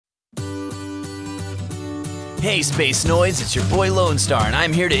Hey Space Noids, it's your boy Lone Star, and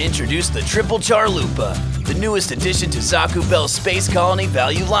I'm here to introduce the Triple Chalupa, the newest addition to Zaku Bell's Space Colony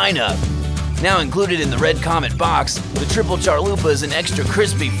value lineup. Now included in the Red Comet box, the Triple Chalupa is an extra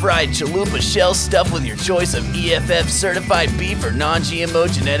crispy fried chalupa shell stuffed with your choice of EFF certified beef or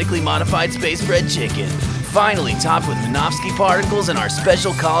non-GMO genetically modified space bred chicken. Finally topped with Minovsky particles and our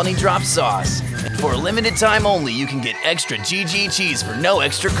special colony drop sauce. For a limited time only, you can get extra GG cheese for no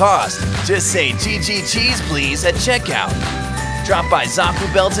extra cost. Just say GG cheese please at checkout. Drop by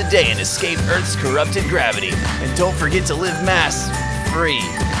Zaku Bell today and escape Earth's corrupted gravity. And don't forget to live mass free.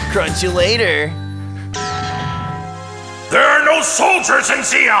 Crunch you later. There are no soldiers in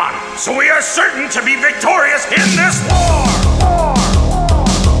Zeon, so we are certain to be victorious in this war!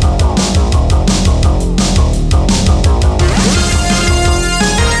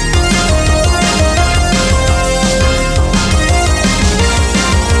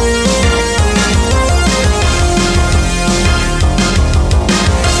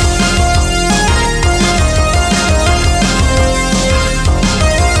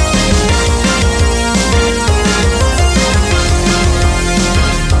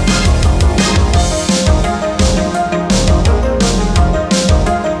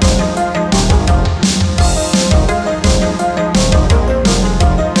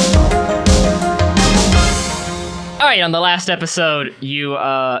 On the last episode, you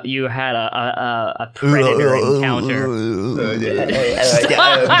had a predator encounter.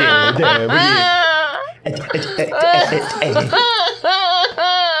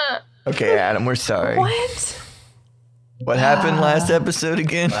 Okay, Adam, we're sorry. What happened last episode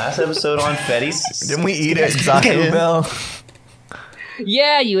again? Last episode on Fetty's. Didn't we eat at Zaku Bell?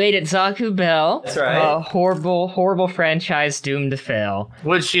 Yeah, you ate at Zaku Bell. That's right. Horrible franchise doomed to fail.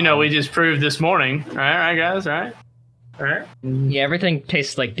 Which, we just proved this morning. Right, guys? Right? Yeah, everything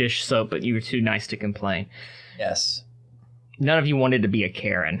tastes like dish soap, but you were too nice to complain. Yes. None of you wanted to be a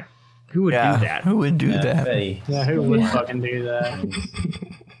Karen. Who would do that? Who would do that? Fetty. Yeah, who would fucking do that?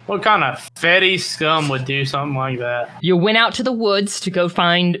 What kind of Fetty scum would do something like that? You went out to the woods to go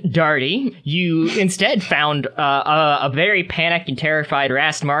find Darty. You instead found a very panicked and terrified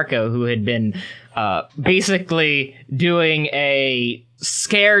Rast Marco, who had been basically doing a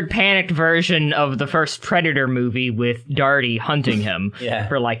scared, panicked version of the first Predator movie with Darty hunting him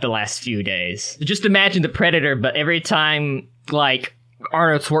for the last few days. Just imagine the Predator, but every time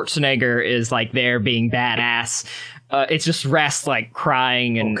Arnold Schwarzenegger is there being badass, it's just Rast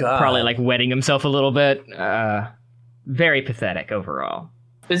crying and probably wetting himself a little bit. Very pathetic overall.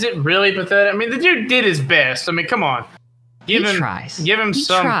 Is it really pathetic? I mean, the dude did his best. I mean, come on. Give him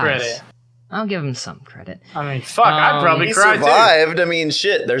some credit. I'll give him some credit. I mean, fuck, I'd probably cry too. He survived. I mean,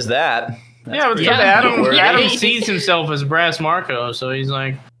 shit, there's that. Adam sees himself as Brass Marco, so he's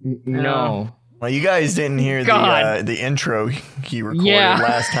like... No. Well, you guys didn't hear the intro he recorded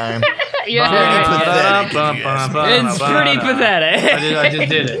last time. It's pretty pathetic. I just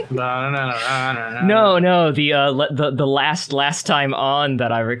did it. No, the last time on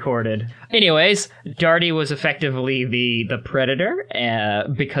that I recorded. Anyways, Darty was effectively the Predator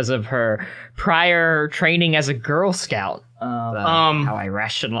because of her prior training as a Girl Scout. How I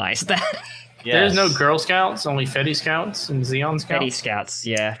rationalized that. Yes. There's no Girl Scouts, only Fetty Scouts and Zeon Scouts. Fetty Scouts,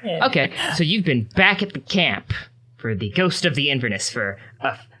 yeah. Okay, so you've been back at the camp for the Ghost of the Inverness for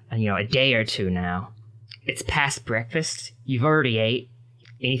a day or two now. It's past breakfast. You've already ate.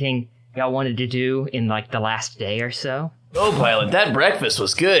 Anything y'all wanted to do in the last day or so? Oh, Pilot, that breakfast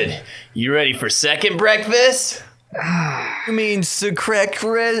was good. You ready for second breakfast? You mean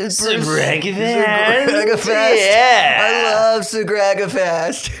Sagragafest? Yeah. I love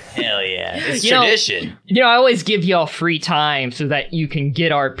Sagragafest. Hell yeah. It's tradition. I always give y'all free time so that you can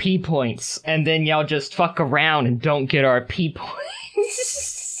get RP points, and then y'all just fuck around and don't get RP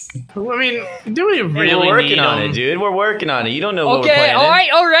points. I mean, do we really We're working on them? it, dude. We're working on it. You don't know what we're planning. All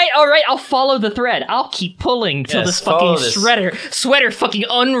right. I'll follow the thread. I'll keep pulling till this fucking sweater fucking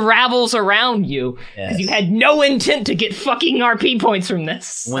unravels around you. Because you had no intent to get fucking RP points from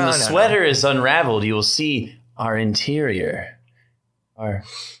this. When the sweater is unraveled, you will see our interior. Our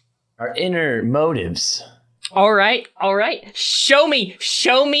inner motives. All right. Show me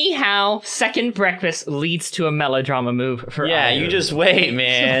how second breakfast leads to a melodrama move for you just wait,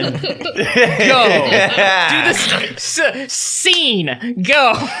 man. Go. Do this scene.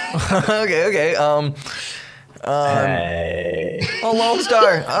 Go. Okay. Lone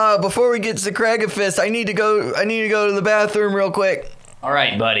Star. Before we get to Sagragafest, I need to go to the bathroom real quick. All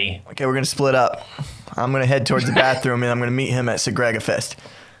right, buddy. Okay, we're gonna split up. I'm gonna head towards the bathroom and I'm gonna meet him at Sagragafest.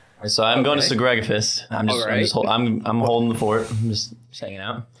 So I'm going to Sagragafest. I'm holding the fort. I'm just hanging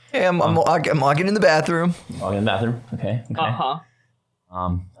out. Hey, I'm walking in the bathroom. Walking in the bathroom. Okay. Uh-huh.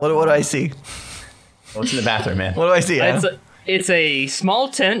 What do I see? What's in the bathroom, man? What do I see? It's a small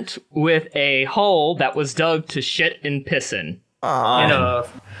tent with a hole that was dug to shit and piss in. And a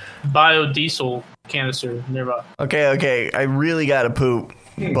biodiesel canister nearby. Okay. I really gotta poop,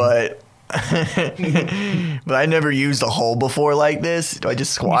 but but I never used a hole before like this. Do I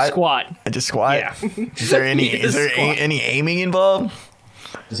just squat? You squat. I just squat. Yeah. Is there any aiming involved?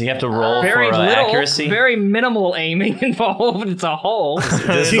 Does he have to roll Very for little, accuracy? very minimal aiming involved. It's a hole.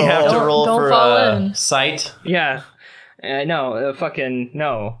 Does he have to roll Don't for fall in. sight? Yeah. No. Fucking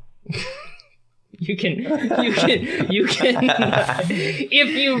no. You can. If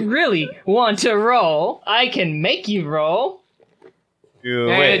you really want to roll, I can make you roll.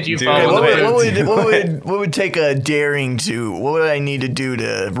 What would take a daring to? What would I need to do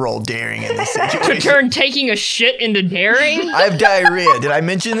to roll daring in this To situation? turn taking a shit into daring? I have diarrhea. Did I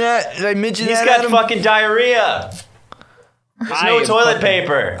mention that? He's that, got Adam? fucking diarrhea. There's no toilet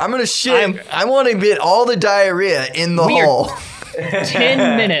paper. I'm gonna shit. I want to get all the diarrhea in the hole.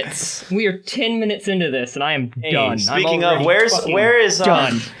 10 minutes. We are 10 minutes into this, and I am done. Speaking I'm of, already where's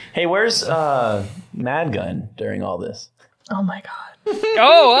done? where's Mad Gun during all this? Oh my god.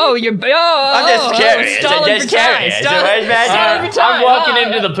 You're. I'm just curious. Stalling for time. Stalling for time. I'm walking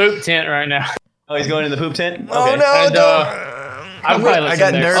into the poop tent right now. Oh, he's going in the poop tent? Okay. Oh no! And, I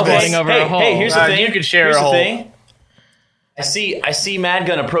got nervous. Squatting over a hole. Hey, here's the thing. You could share Here's a the hole. thing. I see Mad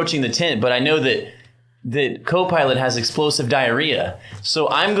Gun approaching the tent, but I know that Copilot has explosive diarrhea. So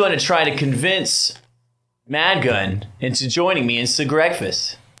I'm going to try to convince Mad Gun into joining me in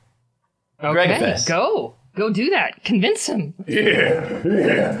Segregfest. Okay, go do that. Convince him.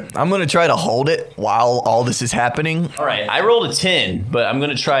 I'm gonna try to hold it while all this is happening. All right, I rolled a 10, but I'm going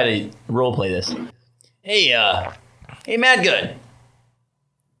to try to roleplay this. Hey, Mad Gun.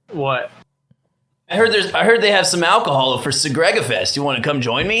 What? I heard they have some alcohol for Segregafest. You want to come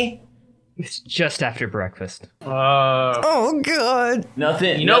join me? It's just after breakfast. Oh god!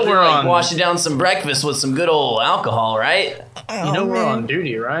 Nothing. You know nothing we're like on- washing down some breakfast with some good old alcohol, right? You know we're on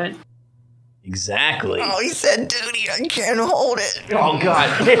duty, right? Exactly. Oh, he said duty. I can't hold it. Oh God!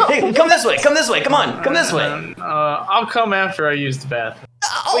 Hey, come this way! Come this way! Come on! Come this way! I'll come after I use the bathroom.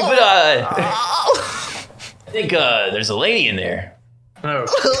 Wait, but I think there's a lady in there. Oh.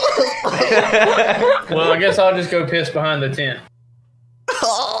 Well, I guess I'll just go piss behind the tent.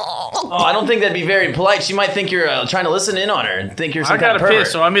 Oh, I don't think that'd be very polite. She might think you're trying to listen in on her and think you're some I kind gotta of pervert.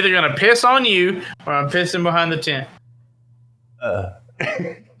 piss, so I'm either gonna piss on you or I'm pissing behind the tent.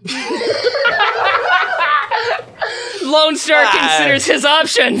 Lone Star considers his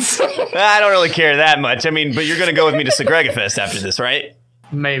options. I don't really care that much. I mean, but you're gonna go with me to Segregafest after this, right?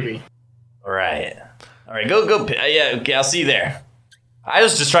 Maybe. All right. Go. Yeah, okay, I'll see you there. I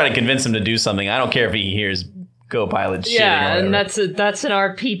was just trying to convince him to do something. I don't care if he hears Copilot shitting. Yeah, or and whatever. that's an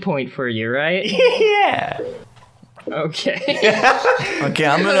RP point for you, right? Yeah. Okay. Okay,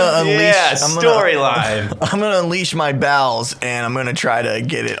 I'm gonna unleash. Yeah, storyline. I'm gonna unleash my bowels, and I'm gonna try to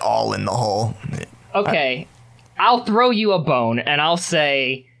get it all in the hole. Okay. I'll throw you a bone, and I'll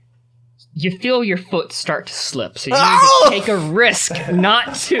say, you feel your foot start to slip, so you need to take a risk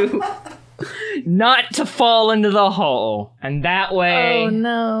not to fall into the hole, and that way, Oh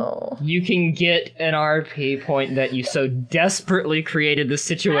no. you can get an RP point that you so desperately created the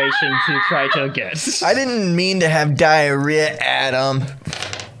situation to try to get. I didn't mean to have diarrhea, Adam.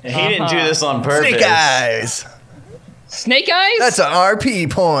 He didn't do this on purpose. Snake eyes. Snake eyes? That's an RP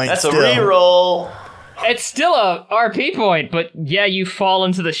point. That's a still. reroll. It's still a RP point, but yeah, you fall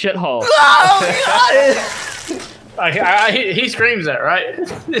into the shithole. He screams that, right?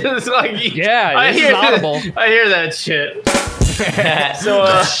 It's like, Yeah, this is audible. I hear that shit.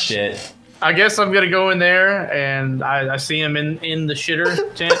 So, Shit. I guess I'm gonna go in there, and I see him in the shitter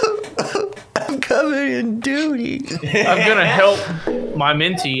tent. I'm covered in duty. I'm gonna help my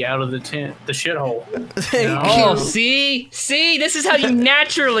mentee out of the tent, the shithole. Thank Oh, you. see, this is how you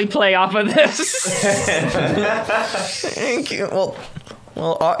naturally play off of this. Thank you. Well,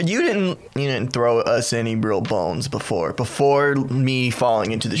 you didn't throw us any real bones before me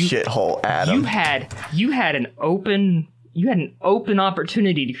falling into the shithole, Adam. You had an open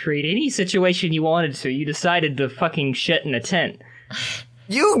opportunity to create any situation you wanted to. You decided to fucking shit in a tent.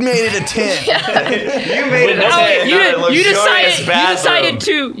 You made it a tent. You made it.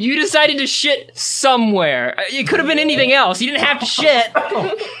 You decided to shit somewhere. It could have been anything else. You didn't have to shit.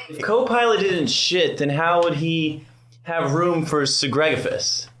 If Copilot didn't shit, then how would he have room for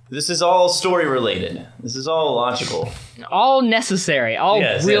Segregafest? This is all story related. This is all logical. All necessary. All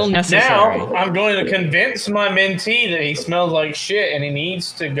real necessary. Now, I'm going to convince my mentee that he smells like shit and he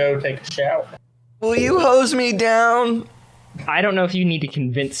needs to go take a shower. Will you hose me down? I don't know if you need to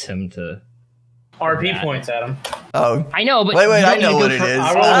convince him to... RP points at him. Oh. I know, but... Wait, I know what it is.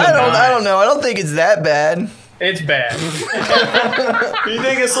 I don't know. I don't think it's that bad. It's bad. You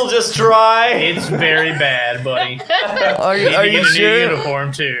think this will just dry? It's very bad, buddy. Are you sure? New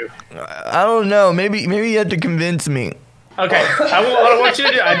uniform, too. I don't know. Maybe you have to convince me. Okay, what I want you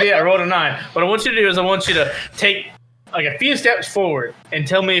to do, I rolled a 9. What I want you to do is I want you to take like a few steps forward and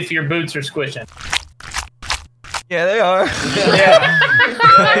tell me if your boots are squishing. Yeah, they are.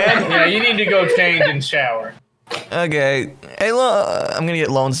 Yeah, you need to go change and shower. Okay. Hey, I'm going to get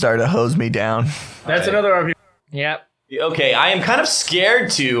Lone Star to hose me down. That's another RP. Yep. Okay, I am kind of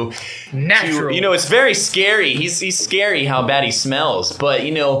scared to... Natural. It's very scary. He's scary how bad he smells. But,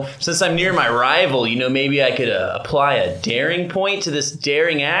 since I'm near my rival, maybe I could apply a daring point to this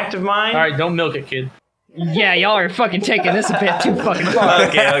daring act of mine. All right, don't milk it, kid. Yeah, y'all are fucking taking this a bit too fucking far.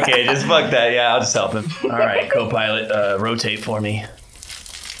 Okay, just fuck that. Yeah, I'll just help him. All right, co-pilot, rotate for me.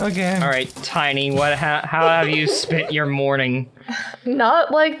 Okay. All right, Tiny, how have you spent your morning?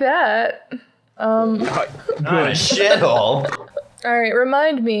 Not like that. Not a shithole. All right,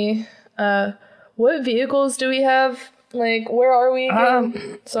 remind me, what vehicles do we have? Like, where are we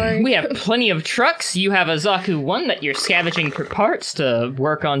again? Sorry. We have plenty of trucks. You have a Zaku 1 that you're scavenging for parts to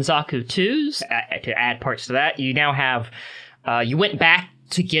work on Zaku 2s, to add parts to that. You now have, you went back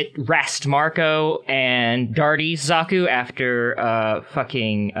to get Rast Marco and Darty's Zaku after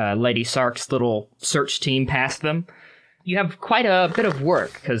Lady Sark's little search team passed them. You have quite a bit of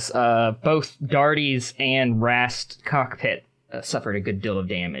work, because both Darty's and Rast cockpit suffered a good deal of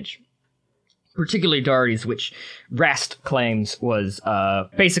damage. Particularly Darty's, which Rast claims was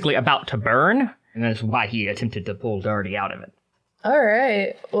basically about to burn, and that's why he attempted to pull Darty out of it. All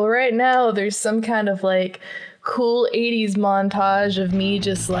right. Well, right now there's some kind of like cool 80s montage of me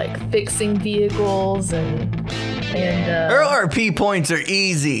just like fixing vehicles and Her RP points are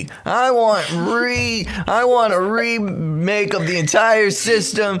easy. I want a remake of the entire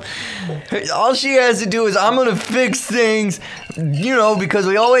system. All she has to do is I'm gonna fix things, because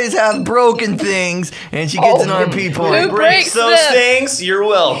we always have broken things, and she gets an RP point. Who breaks those them? things, you're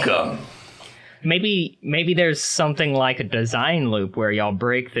welcome. Maybe there's something like a design loop where y'all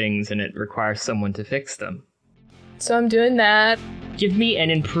break things and it requires someone to fix them. So I'm doing that. Give me an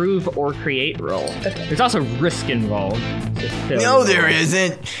improve or create roll. Okay. There's also risk involved. No, there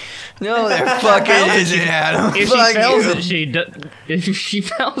isn't. No, there fucking isn't, Adam. If she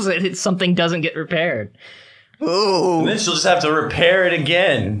fails it, something doesn't get repaired. Ooh. And then she'll just have to repair it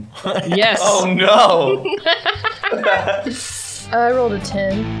again. Yes. Oh no. I rolled a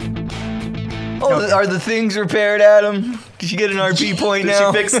 10. Oh, are the things repaired, Adam? Did she get an RP point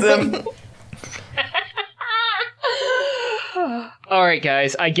now? Did she fix them? All right,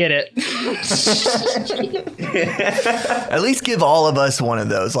 guys, I get it. At least give all of us one of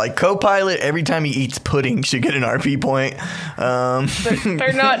those. Like co-pilot, every time he eats pudding, should get an RP point.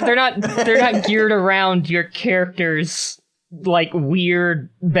 They're not geared around your character's like weird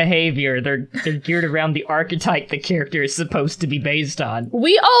behavior. They're geared around the archetype the character is supposed to be based on.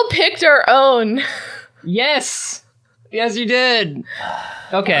 We all picked our own. Yes, you did.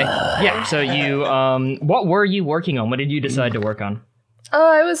 Okay, yeah. So you, what were you working on? What did you decide to work on? Oh,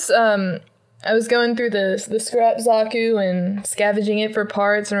 I was going through the scrap Zaku and scavenging it for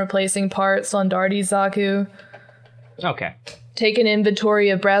parts and replacing parts on Darty's Zaku. Okay. Taking inventory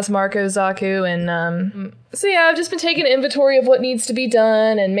of Brass Marco Zaku and so yeah, I've just been taking inventory of what needs to be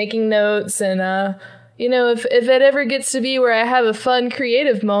done and making notes and if it ever gets to be where I have a fun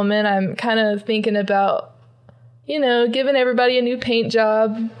creative moment, I'm kind of thinking about giving everybody a new paint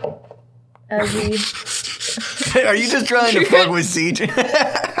job as we... Are you just trying to fuck with Siege?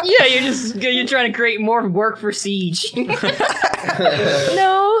 Yeah, you're trying to create more work for Siege.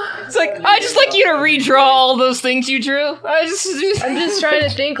 No. It's like, I just like you to redraw all those things you drew. I'm just trying to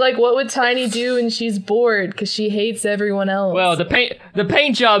think, like, what would Tiny do when she's bored, because she hates everyone else. Well, the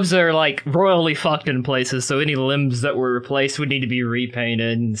paint jobs are, like, royally fucked in places, so any limbs that were replaced would need to be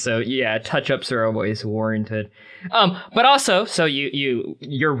repainted, and so, yeah, touch-ups are always warranted. But also, so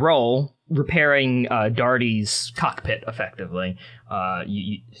your role... repairing Darty's cockpit effectively.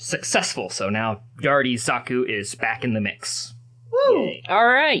 You successful, so now Darty's Zaku is back in the mix. Woo! Yay. All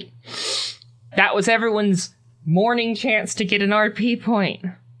right. That was everyone's morning chance to get an RP point.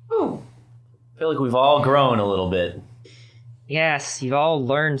 Woo. I feel like we've all grown a little bit. Yes, you've all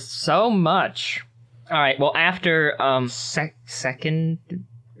learned so much. All right, well, after second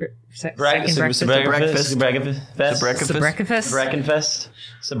second Breakfast. breakfast. Breckenfest.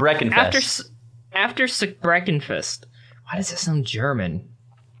 After Breckenfest. Why does it sound German?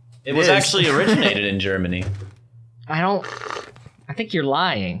 It was actually originated in Germany. I think you're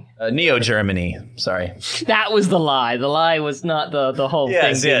lying. Neo-Germany. Sorry. That was the lie. The lie was not the whole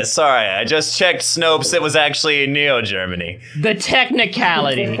thing. Yes. Sorry. I just checked Snopes. It was actually Neo-Germany. The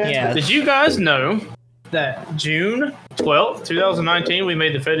technicality. Yeah. Did you guys know that June 12th, 2019, we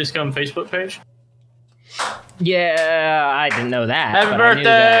made the Fettiscum Facebook page? Yeah, I didn't know that. Happy but I knew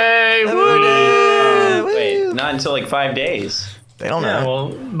that. birthday! Woo! Wait, not until like 5 days. They don't Yeah, know. well,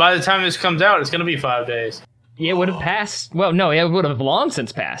 by the time this comes out, it's going to be 5 days. Yeah, it would have passed. Well, no, it would have long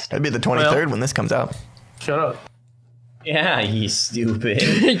since passed. That'd be the 23rd when this comes out. Shut up. Yeah, you stupid.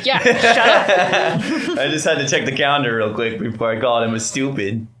 Yeah, shut up. I just had to check the calendar real quick before I called him a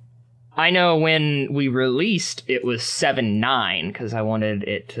stupid. I know when we released, it was 7/9 because I wanted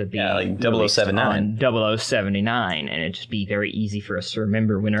it to be like released 0079. on 0079, and it'd just be very easy for us to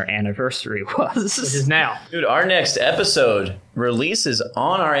remember when our anniversary was. This is now. Dude, our next episode releases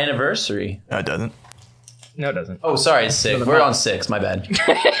on our anniversary. No, it doesn't. No, it doesn't. Oh, sorry, it's 6. We're on 6. My bad. My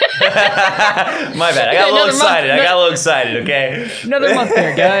bad. I got a little Another month. excited. Okay. Another month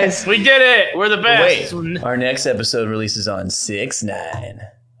there, guys. We did it. We're the best. Wait, our next episode releases on 6/9.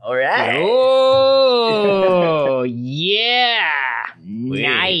 All right. Oh, yeah.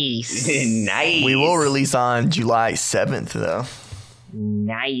 Nice. Nice. We will release on July 7th, though.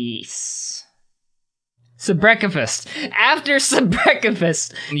 Nice. Sabrekafest. After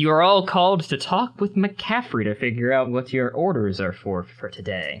Sabrekafest, you are all called to talk with McCaffrey to figure out what your orders are for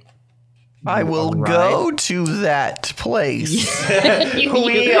today. I will go to that place.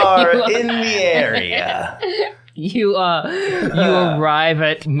 We are in the area. You arrive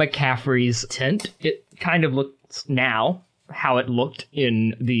at McCaffrey's tent. It kind of looks now how it looked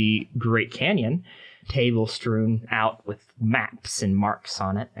in the Great Canyon. Table strewn out with maps and marks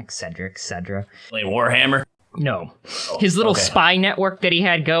on it, etc., etc. Playing Warhammer? No. His little spy network that he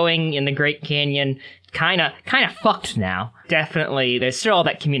had going in the Great Canyon kind of fucked now. Definitely, there's still all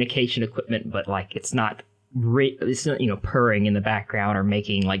that communication equipment, but like it's not purring in the background or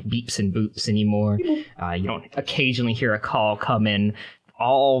making like beeps and boops anymore. You don't occasionally hear a call come in.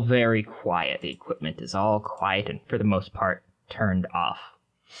 All very quiet. The equipment is all quiet and for the most part turned off.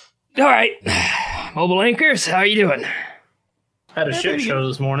 All right, mobile anchors, how are you doing? Had a shit show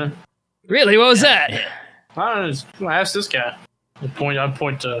this morning. Really? What was that? I don't know. I asked this guy. I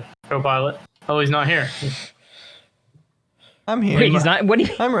point to co-pilot. Oh, he's not here. I'm here. Wait, he's not. What do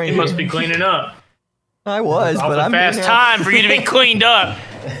you? I'm right He here. must be cleaning up. I was, but I'm fast here. time for you to be cleaned up.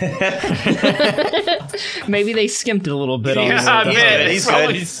 Maybe they skimped it a little bit on Yeah, this. I bet. He's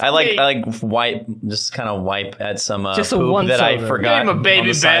Probably good. stink. I like wipe, just kind of wipe at some Just a poop once that I over. forgot. Give him a baby on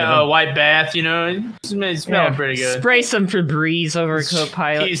the side of him. white bath, you know. It's smelling pretty good. Spray some Febreze over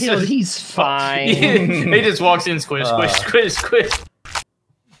co-pilot. He's fine. He just walks in, squish.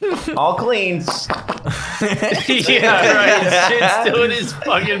 All clean. Yeah, right. Shit's still in his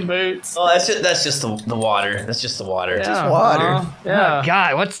fucking boots. Oh, that's just the water. That's just the water. Water. Yeah. Oh,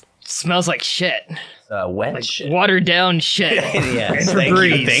 God, what smells like shit? Wet shit. Watered down shit. Yes, And thank you.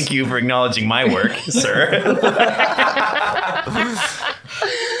 Febreze. Thank you for acknowledging my work, sir.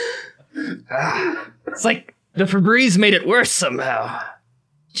 It's like the Febreze made it worse somehow.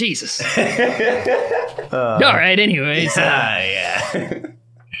 Jesus. All right, anyways. Yeah.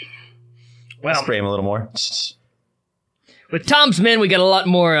 Well, Spray him a little more. with Tom's men, we got a lot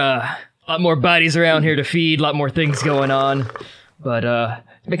more bodies around here to feed, a lot more things going on. But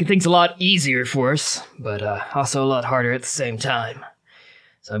making things a lot easier for us, but also a lot harder at the same time.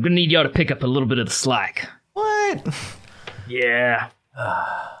 So I'm gonna need y'all to pick up a little bit of the slack. What? Yeah.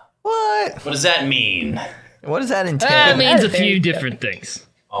 What? What does that mean? What does that entail? That means a There few you go. different things.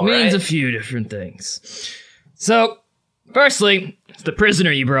 All Means a right. few different things. So, firstly, it's the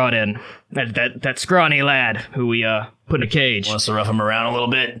prisoner you brought in. That scrawny lad who we put in a cage. Wants to rough him around a little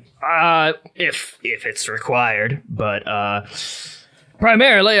bit. If it's required, but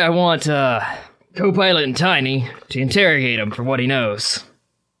primarily I want co-pilot and Tiny to interrogate him for what he knows.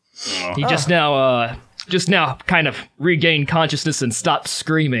 He just now kind of regained consciousness and stopped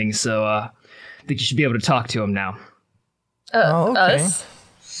screaming, so I think you should be able to talk to him now. Oh, okay. Us?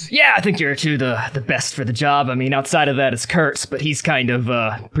 Yeah, I think you're two the best for the job. I mean, outside of that, it's Kurtz, but he's kind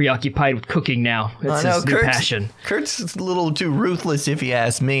of preoccupied with cooking now. It's I know, his new passion. Kurt's a little too ruthless, if you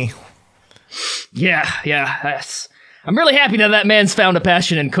ask me. Yeah. I'm really happy that man's found a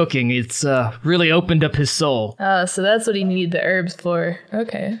passion in cooking. It's really opened up his soul. So that's what he needed the herbs for.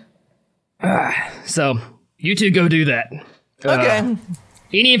 Okay. So, you two go do that. Okay.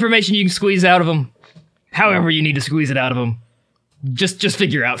 Any information you can squeeze out of them, however you need to squeeze it out of them, just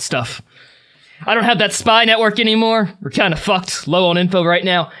figure out stuff. I don't have that spy network anymore. We're kind of fucked, low on info right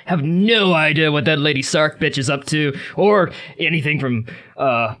now. Have no idea what that Lady Sark bitch is up to, or anything from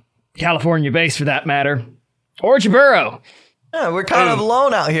California base for that matter, or Jaburo. Yeah, we're kind of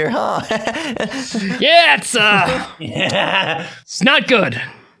alone out here, huh? Yeah, it's not good.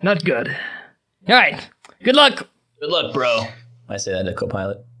 Not good. All right, good luck. Good luck, bro. I say that to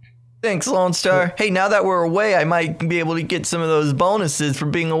co-pilot. Thanks, Lone Star. Hey, now that we're away, I might be able to get some of those bonuses for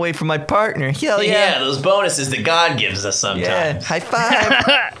being away from my partner. Hell yeah. Yeah, those bonuses that God gives us sometimes. Yeah, high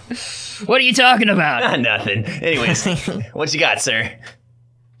five. What are you talking about? Nothing. Anyways, what you got, sir?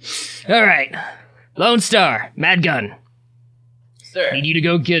 All right, Lone Star, Mad Gun. Sir. Need you to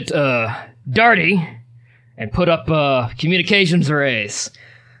go get Darty and put up communications arrays.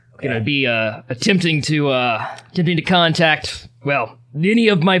 Gonna be attempting to contact, well, any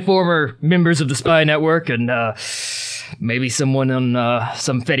of my former members of the spy network and maybe someone on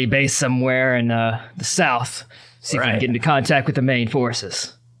some Fetty base somewhere in the south. See if we can get into contact with the main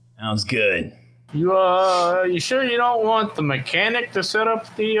forces. Sounds good. You sure you don't want the mechanic to set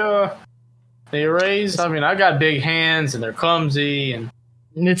up the arrays? I mean, I got big hands and they're clumsy and...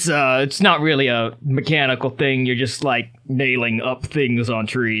 It's not really a mechanical thing. You're just like nailing up things on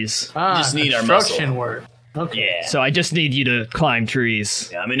trees. Just need our construction muscle. work. Okay. Yeah. So I just need you to climb trees.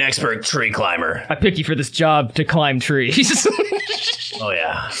 Yeah, I'm an expert tree climber. I picked you for this job to climb trees. Oh,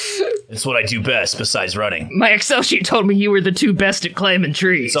 yeah. It's what I do best besides running. My Excel sheet told me you were the two best at climbing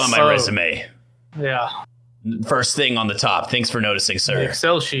trees. It's on my resume. Yeah. First thing on the top. Thanks for noticing, sir. The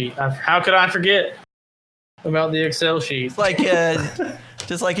Excel sheet. How could I forget about the Excel sheet? Like,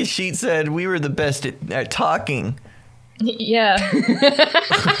 just like his sheet said, we were the best at talking. Yeah.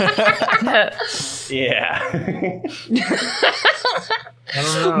 Yeah.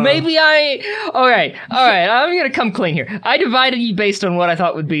 Maybe all right, I'm gonna come clean here. I divided you based on what I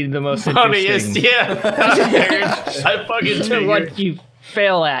thought would be the most interesting. Yeah. I fucking figured. What you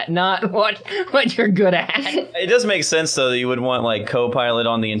fail at, not what you're good at. It does make sense, though, that you would want, like, co-pilot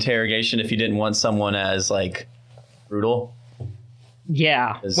on the interrogation if you didn't want someone as, like, brutal.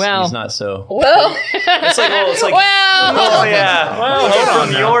 Yeah. 'Cause Well, he's not so... Well, It's like... well, Oh, yeah.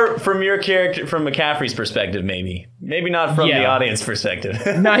 Well, from your character, from McCaffrey's perspective, maybe. Maybe not from the audience perspective.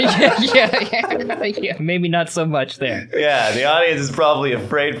 yeah, maybe not so much there. Yeah, the audience is probably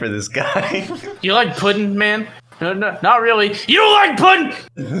afraid for this guy. You like pudding, man? No, not really. You don't like pudding?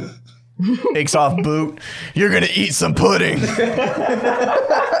 Takes off boot. You're gonna eat some pudding.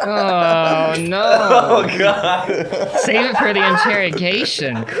 Oh no! Oh, God. Save it for the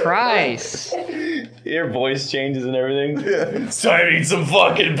interrogation. Christ. Your voice changes and everything. It's time to eat some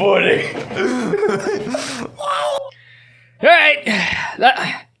fucking pudding. All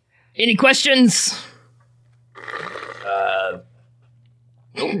right. Any questions?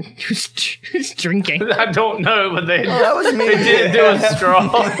 Who's drinking? I don't know, but they That was me. did do a straw.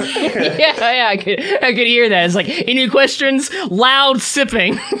 yeah, I could hear that. It's like, any questions? Loud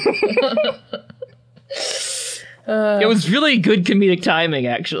sipping. It was really good comedic timing,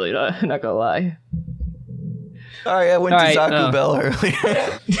 actually. Not gonna lie. Sorry, I went to Zaku Bell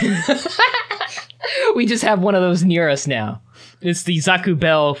earlier. We just have one of those near us now. It's the Zaku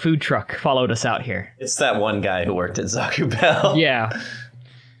Bell food truck followed us out here. It's that one guy who worked at Zaku Bell. Yeah.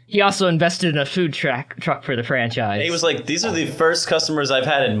 He also invested in a food truck for the franchise. He was like, these are the first customers I've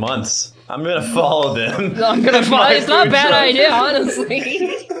had in months. I'm going to follow them. I'm gonna follow. It's not a bad truck. idea, honestly.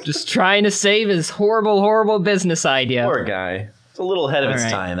 Just trying to save his horrible business idea. Poor guy. It's a little ahead of its All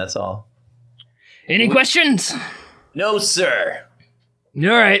right. time, that's all. Any questions? No, sir. All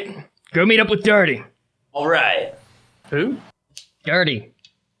right. Go meet up with Darty. All right. Who? Darty.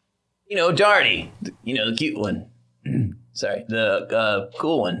 You know, Darty. You know, the cute one. Sorry. The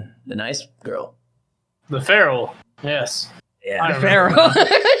cool one. The nice girl. The feral. Yes. Yeah. Pharaoh.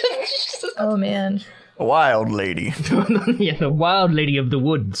 oh man. A wild lady. Yeah, the wild lady of the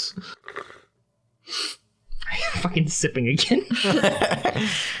woods. Fucking sipping again.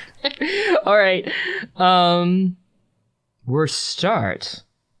 All right. We'll start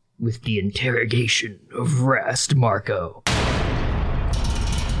with the interrogation of Rast Marco.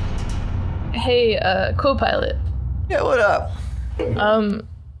 Hey, co-pilot. Yeah, what up? You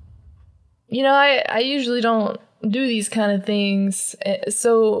know, I usually don't do these kind of things.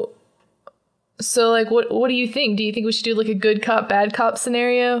 So like, what do you think? Do you think we should do like a good cop, bad cop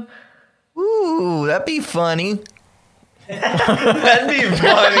scenario? Ooh, that'd be funny. That'd be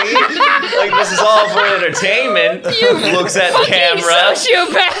funny. Like, this is all for entertainment. Looks at the camera.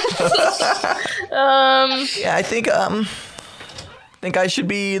 Sociopath. Yeah, I think think I should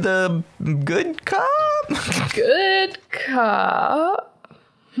be the good cop? Good cop.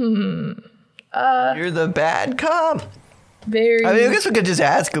 You're the bad cop? Very. I mean, I guess we could just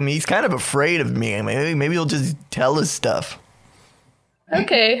ask him. He's kind of afraid of me. I mean, maybe he'll just tell us stuff.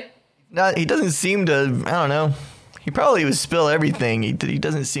 Okay. He doesn't seem to, I don't know. He probably would spill everything. He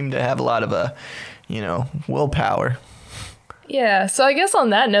doesn't seem to have a lot of, willpower. Yeah, so I guess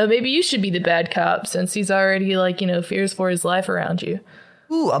on that note, maybe you should be the bad cop since he's already, fears for his life around you.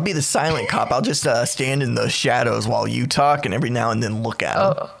 Ooh, I'll be the silent cop. I'll just stand in the shadows while you talk and every now and then look at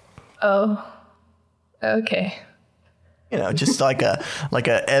him. Oh. Okay. Just like a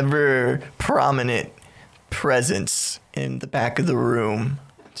ever prominent presence in the back of the room.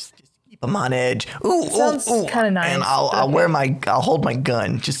 Just keep him on edge. Ooh, Sounds kind of nice. And I'll hold my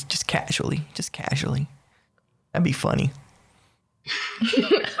gun just casually. That'd be funny.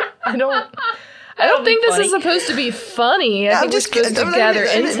 I don't think this is supposed to be funny. I think we're supposed to gather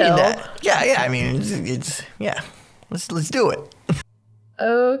intel. Yeah. I mean, it's Let's do it.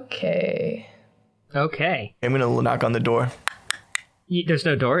 Okay. I'm gonna knock on the door. There's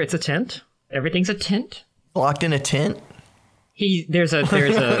no door. It's a tent. Everything's a tent. Locked in a tent. There's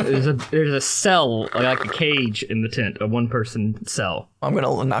a cell, like a cage in the tent, a one-person cell. I'm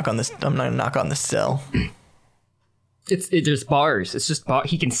gonna knock on this. I'm gonna knock on the cell. There's bars. It's just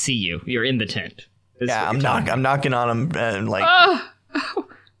he can see you. You're in the tent. Yeah, I'm knocking on him and Oh,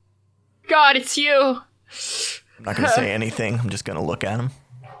 God, it's you. I'm not gonna say anything. I'm just gonna look at him.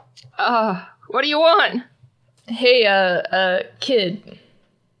 What do you want? Hey, kid.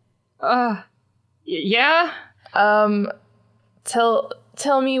 Yeah?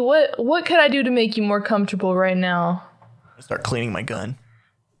 Tell me what could I do to make you more comfortable right now? I start cleaning my gun.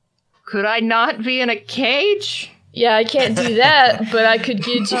 Could I not be in a cage? Yeah, I can't do that, but I could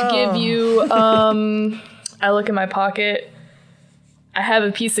give you, I look in my pocket. I have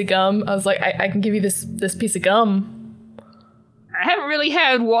a piece of gum. I was like, I can give you this piece of gum. I haven't really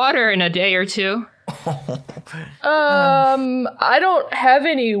had water in a day or two. I don't have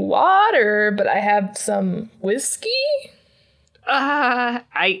any water, but I have some whiskey. I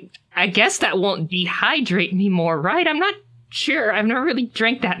guess that won't dehydrate me more, right? I'm not sure. I've never really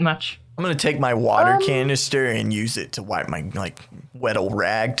drank that much. I'm gonna take my water canister and use it to wipe my wet old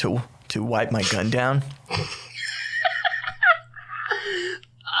rag to wipe my gun down.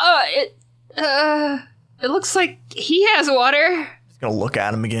 It looks like he has water. Just gonna look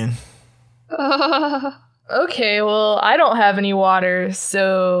at him again. Okay, well, I don't have any water,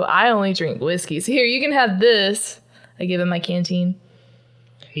 so I only drink whiskey. So here, you can have this. I give him my canteen.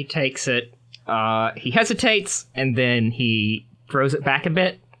 He takes it. He hesitates, and then he throws it back a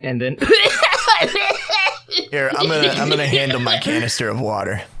bit, and then... Here, I'm gonna hand him my canister of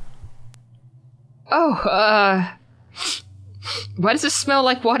water. Why does it smell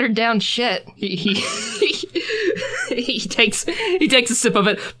like watered down shit? He takes a sip of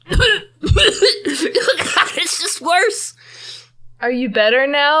it. It's just worse. Are you better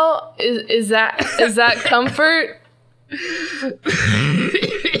now? Is that comfort?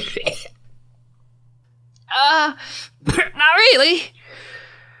 Not really.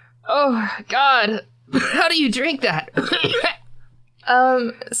 Oh God, how do you drink that?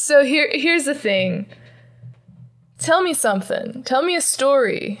 So here's the thing. Tell me something. Tell me a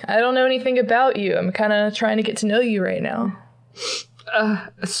story. I don't know anything about you. I'm kind of trying to get to know you right now.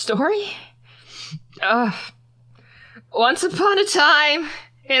 A story? Once upon a time,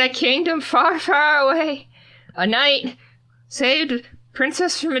 in a kingdom far, far away, a knight saved a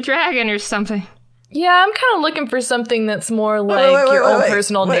princess from a dragon or something. Yeah, I'm kind of looking for something that's more like your own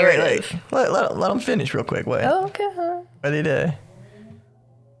personal narrative. Let him finish real quick. Wait. Oh, okay.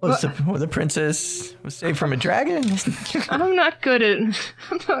 The princess was saved from a dragon? I'm not good at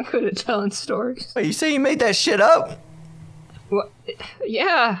telling stories. Wait, you say you made that shit up? What?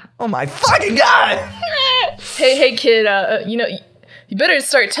 Yeah. Oh my fucking God! Hey, kid. You better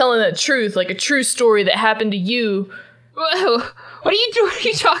start telling the truth, like a true story that happened to you. Whoa. What are you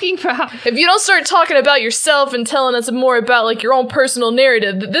talking about? If you don't start talking about yourself and telling us more about like your own personal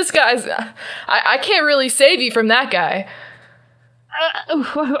narrative, this guy's, I can't really save you from that guy.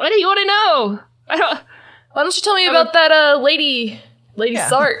 What do you want to know? Why don't you tell me about that Lady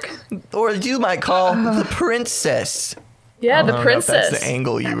Sark? Or you might call the princess. Yeah, the princess. That's the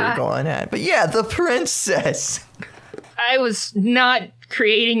angle you were going at. But yeah, the princess. I was not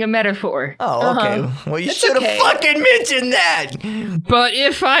creating a metaphor. Oh, okay. Well, you should have fucking mentioned that. But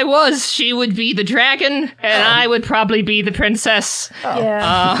if I was, she would be the dragon, and I would probably be the princess.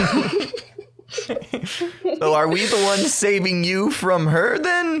 Yeah. So are we the ones saving you from her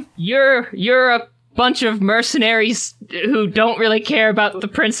then? You're a bunch of mercenaries who don't really care about the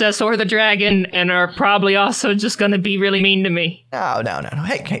princess or the dragon and are probably also just gonna be really mean to me. No.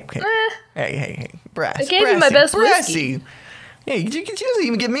 Hey, Brass. I gave you my best Brassy. Hey, you doesn't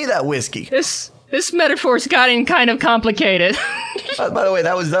even give me that whiskey. This metaphor's gotten kind of complicated. By the way,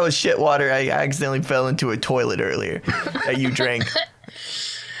 that was shit water. I accidentally fell into a toilet earlier that you drank.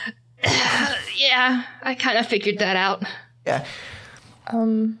 Yeah, I kind of figured that out. Yeah.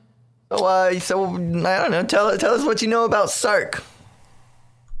 So I don't know. Tell us what you know about Sark,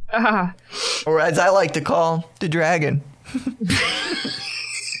 or as I like to call the dragon.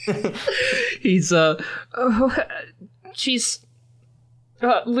 He's she's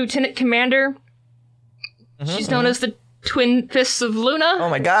Lieutenant Commander. She's known as the Twin Fists of Luna. Oh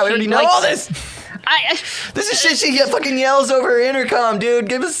my god, we already know all this. This is shit she fucking yells over her intercom, dude.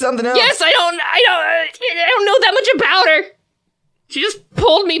 Give us something else. Yes, I don't know that much about her. She just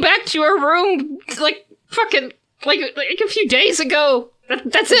pulled me back to her room like a few days ago.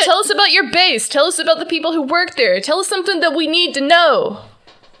 That's it. Tell us about your base. Tell us about the people who work there. Tell us something that we need to know.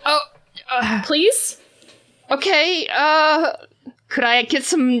 Oh, please? Okay, could I get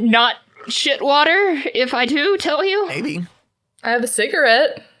some not shit water if I do tell you? Maybe. I have a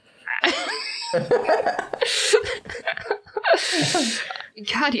cigarette.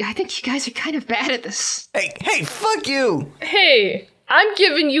 God, I think you guys are kind of bad at this. Hey, fuck you. Hey, I'm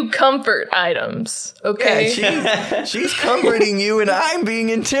giving you comfort items, okay? Yeah, she's comforting you and I'm being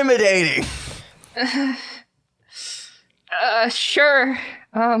intimidating. Sure. Sure.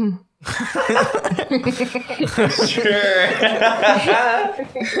 I'm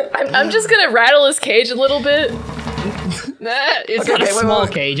just gonna rattle his cage a little bit. It's not a small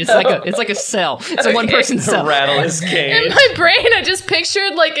cage. It's like a cell. It's a one-person cell. Rattle his cage. In my brain, I just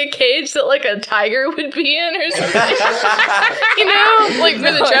pictured like a cage that like a tiger would be in or something. You know, like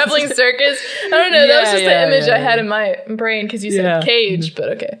for the traveling circus. I don't know. That was just the image I had in my brain because you said cage, but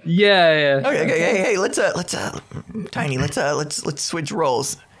okay. Yeah. Okay. Hey, let's Tiny. Let's switch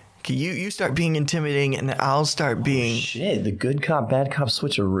roles. Okay, you start being intimidating, and I'll start being. Shit, the good cop, bad cop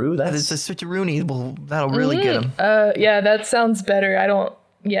switcheroo. That's a switcheroony. Well, that'll really get him. Yeah, that sounds better. I don't.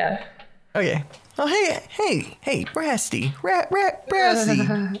 Yeah. Okay. Oh, hey, Brassy,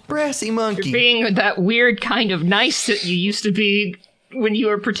 Brassy monkey. Being that weird kind of nice that you used to be when you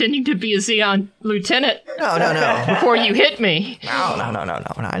were pretending to be a Xeon lieutenant. No. Before you hit me. No.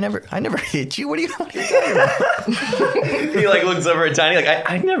 I never hit you. What are you talking about? He like looks over at Tiny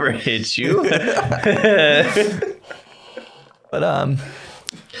like, I never hit you. But At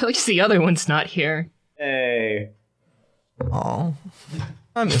least the other one's not here. Hey. Oh,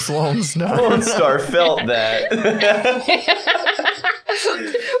 I miss Lone Star. Lone Star felt that. Well,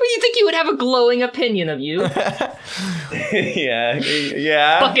 you think he would have a glowing opinion of you?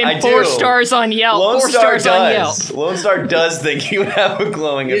 Yeah. Fucking I 4 do. stars on Yelp. Lone 4 Star stars on Yelp. does. Lone Star does think he would have a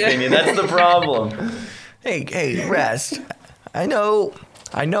glowing opinion. That's the problem. Hey, Rest. I know.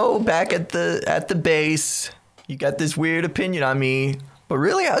 Back at the base, you got this weird opinion on me. But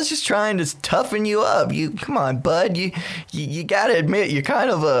really, I was just trying to toughen you up. Come on, bud. You gotta admit, you're kind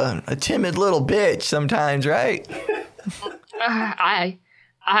of a timid little bitch sometimes, right? I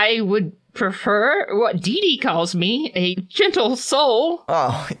would prefer what Dee Dee calls me, a gentle soul.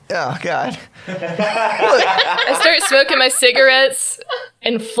 Oh God. I start smoking my cigarettes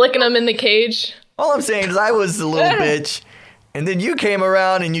and flicking them in the cage. All I'm saying is I was the little bitch, and then you came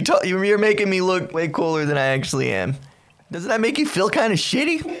around and you're making me look way cooler than I actually am. Doesn't that make you feel kind of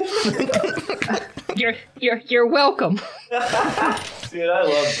shitty? You're welcome. Dude, I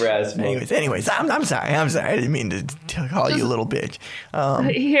love Brass. Anyways, I'm sorry. I didn't mean to call you a little bitch.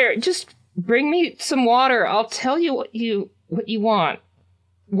 Here, just bring me some water. I'll tell you what you want.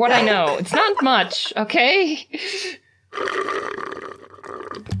 What I know. It's not much, okay?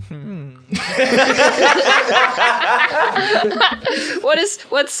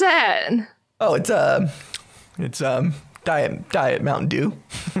 What's that? Oh, it's Diet Mountain Dew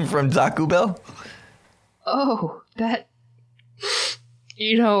from Zaku Bell. Oh, that.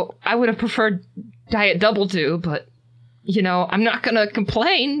 I would have preferred Diet Double Dew, but I'm not gonna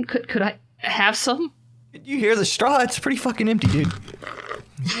complain. Could I have some? Did you hear the straw? It's pretty fucking empty, dude.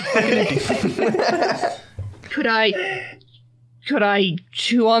 Could I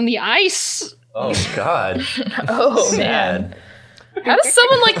chew on the ice? Oh God. Oh Sad. man. How does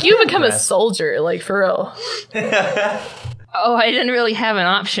someone like you become a soldier? Like, for real? Oh, I didn't really have an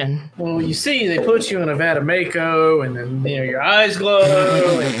option. Well, you see, they put you in a vat of Mako, and then your eyes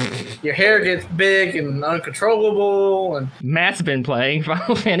glow, and your hair gets big and uncontrollable, and Matt's been playing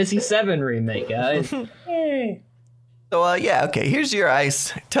Final Fantasy VII Remake, guys. hey, So, yeah, okay, here's your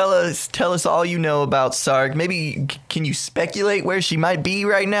ice. Tell us all you know about Sark. Maybe can you speculate where she might be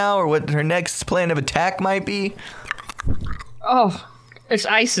right now or what her next plan of attack might be? Oh, this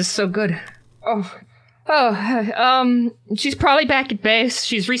ice is so good. She's probably back at base.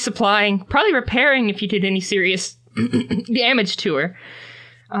 She's resupplying, probably repairing if you did any serious damage to her.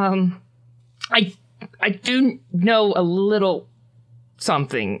 I do know a little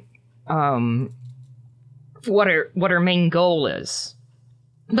something. What her main goal is,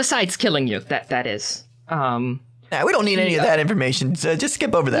 besides killing you. That is. Nah, we don't need any of that information. So just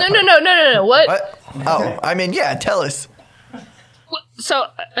skip over that. No. What? Oh, I mean, yeah. Tell us. So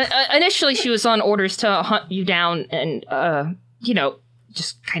initially, she was on orders to hunt you down and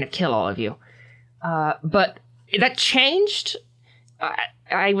just kind of kill all of you. But that changed.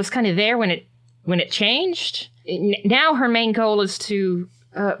 I was kind of there when it changed. Now her main goal is to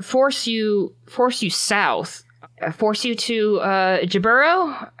force you south, force you to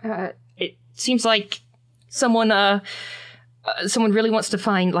Jaburo. It seems like someone really wants to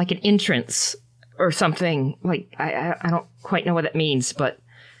find like an entrance or something. Like I don't quite know what that means, but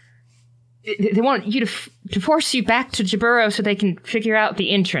they want you to force you back to Jaburo so they can figure out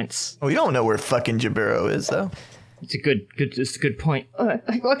the entrance. We don't know where fucking Jaburo is, though. It's a good point.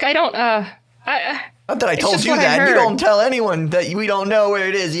 Look, I don't. Not that I told you that. You don't tell anyone that we don't know where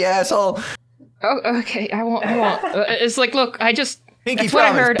it is, you asshole. Oh, okay. I won't. It's like, look, I just. Pinky that's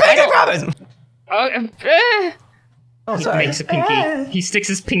promise. What I heard. Pinky promise. Oh, sorry. He makes a pinky. He sticks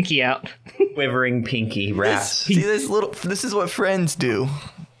his pinky out. Quivering pinky raps. See this is what friends do.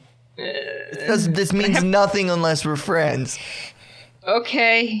 This means nothing unless we're friends.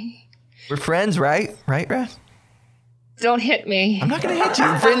 Okay. We're friends, right? Right, Rat? Don't hit me. I'm not gonna hit you.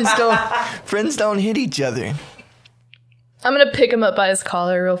 Friends don't hit each other. I'm gonna pick him up by his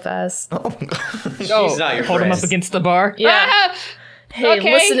collar real fast. Oh, She's not your hold friend. him up against the bar. Yeah. Ah! Hey,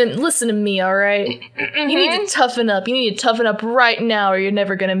 Okay. listen to me, all right? You need to toughen up. You need to toughen up right now or you're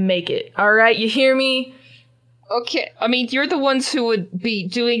never going to make it. All right? You hear me? Okay. I mean, you're the ones who would be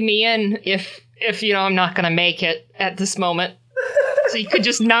doing me in if I'm not going to make it at this moment. So you could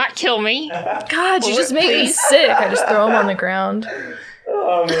just not kill me. God, you just make me sick. I just throw him on the ground.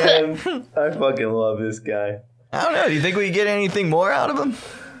 Oh, man. I fucking love this guy. I don't know. Do you think we can get anything more out of him?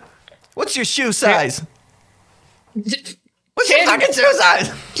 What's your shoe size? What's your 10. fucking shoe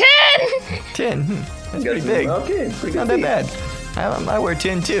size? 10! 10. That's pretty big. Okay, pretty Not that bad. I wear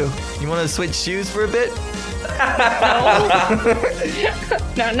 10 too. You want to switch shoes for a bit?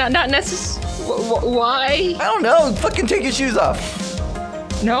 Not necessarily. Why? I don't know. Fucking take your shoes off.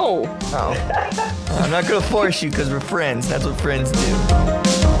 No. Oh. I'm not going to force you because we're friends. That's what friends do.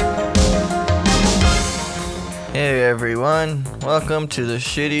 Hey everyone, welcome to the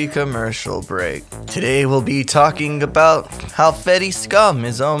shitty commercial break. Today we'll be talking about how Fetty Scum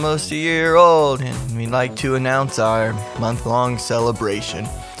is almost a year old and we'd like to announce our month-long celebration.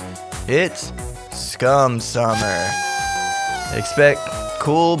 It's Scum Summer. Expect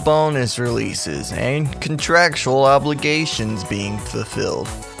cool bonus releases and contractual obligations being fulfilled.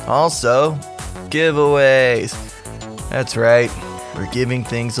 Also, giveaways. That's right, we're giving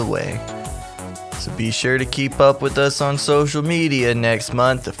things away. So be sure to keep up with us on social media next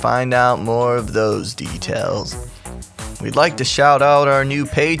month to find out more of those details. We'd like to shout out our new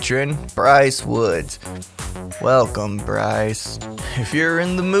patron, Bryce Woods. Welcome, Bryce. If you're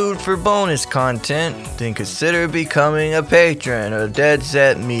in the mood for bonus content, then consider becoming a patron of Dead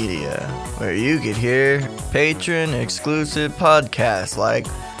Set Media, where you could hear patron-exclusive podcasts like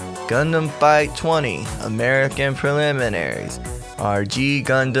Gundam Fight 20, American Preliminaries, our G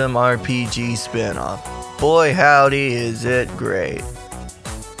Gundam RPG spinoff. Boy howdy is it great.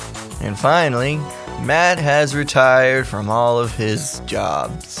 And finally, Matt has retired from all of his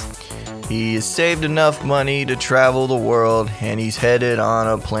jobs. He has saved enough money to travel the world and he's headed on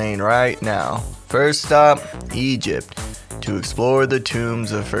a plane right now. First stop, Egypt, to explore the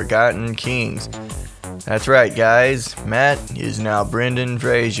tombs of forgotten kings. That's right guys, Matt is now Brendan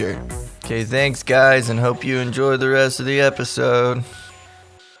Fraser. Okay, thanks guys, and hope you enjoy the rest of the episode. I'm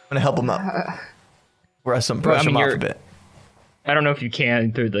gonna help him up. Brush him off a bit. I don't know if you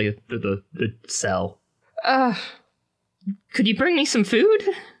can through the cell. Could you bring me some food?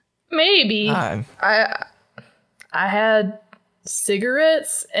 Maybe. Hi. I had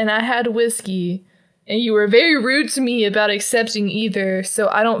cigarettes and I had whiskey. And you were very rude to me about accepting either, so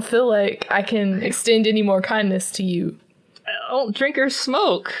I don't feel like I can extend any more kindness to you. I don't drink or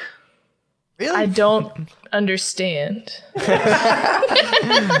smoke. Really? I don't understand.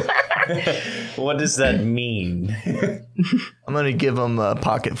 What does that mean? I'm gonna give him a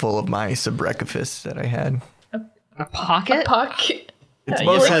pocket full of my Sabrecafis that I had. A pocket? Pocket. It's Like a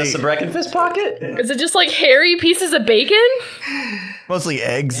mostly breakfast pocket? Is it just like hairy pieces of bacon? mostly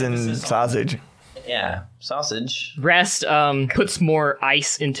eggs and sausage. Yeah, sausage. Rest puts more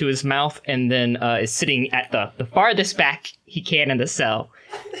ice into his mouth and then is sitting at the farthest back he can in the cell.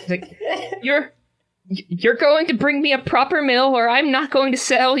 He's like, You're going to bring me a proper meal, or I'm not going to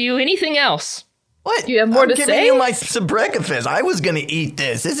sell you anything else. What? You have more I'm to giving say? you my breakfast. I was gonna eat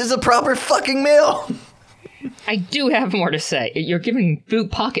this. This is a proper fucking meal. I do have more to say. You're giving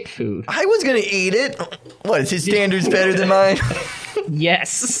pocket food. I was gonna eat it. What, is his standards better than mine?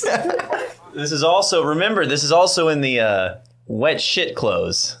 Yes. This is also in the wet shit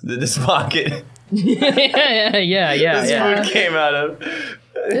clothes that this pocket yeah. food came out of.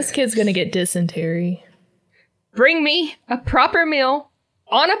 This kid's gonna get dysentery. Bring me a proper meal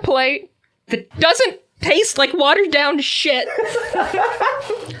on a plate that doesn't taste like watered down shit.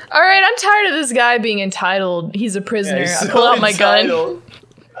 Alright, I'm tired of this guy being entitled. He's a prisoner. I pull out my gun.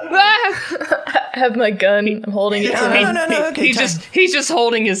 I have my gun. I'm holding it to him. No. Okay, He's just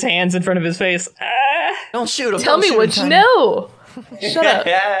holding his hands in front of his face. don't shoot him. Tell don't me shoot what him, you Tiny. know. Shut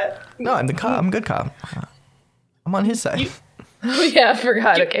up. No, I'm the cop. I'm a good cop. I'm on his side. Oh yeah, I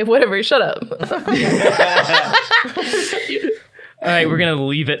forgot. Okay, whatever. Shut up. All right, we're gonna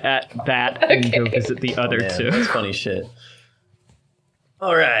leave it at that and go Okay. visit the other Man, two. that's funny shit.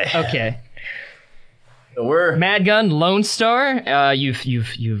 All right. Okay, So we're Mad Gun, Lone Star. You've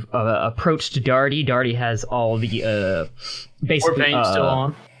approached Darty. Darty has all the War basically. paint still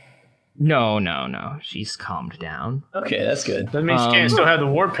on. No. She's calmed down. okay. That's good. That means you can't still have the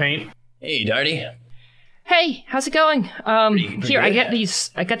war paint. Hey, Darty. Hey, how's it going? pretty Here, I good.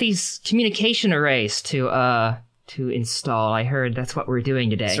 got these communication arrays to install. I heard that's what we're doing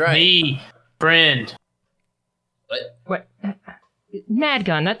today. That's right. Me, friend. What? What? Mad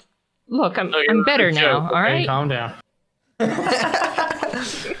Gun. That's look. I'm Oh, I'm better good now. joke. All Okay, right. calm down.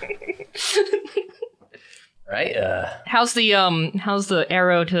 Right. How's the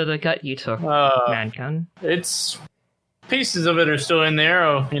arrow to the gut you took, Mad Gun? It's pieces of it are still in there.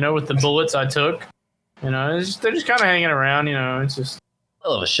 With the bullets I took. They're just kind of hanging around. It's just.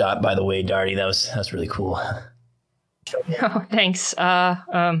 Hell of a shot, by the way, Darty. That was really cool. Oh, thanks.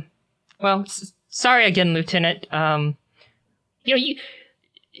 Well, sorry again, Lieutenant. It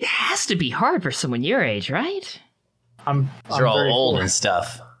has to be hard for someone your age, right? I'm They're all 34. old and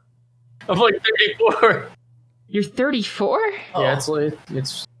stuff. I'm like 34. You're 34? Yeah,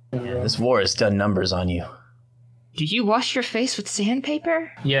 it's. This war has done numbers on you. Do you wash your face with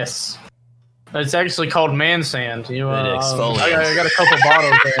sandpaper? Yes. It's actually called man sand. It exfoliates. I got a couple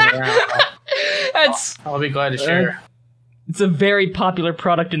bottles there around. That's I'll be glad to share. It's a very popular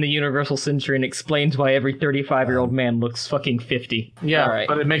product in the Universal Century and explains why every 35-year-old man looks fucking 50. Yeah, All right.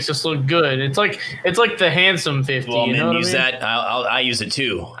 but it makes us look good. It's like the handsome 50. Well, you know men what use I mean? that. I use it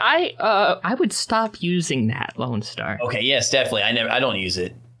too. I would stop using that, Lone Star. Okay, yes, definitely. I don't use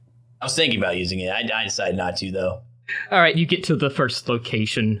it. I was thinking about using it. I decided not to though. All right, you get to the first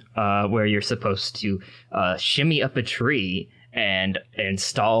location where you're supposed to shimmy up a tree and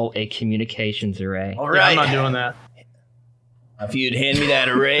install a communications array. All Yeah, right. I'm not doing that. If you'd hand me that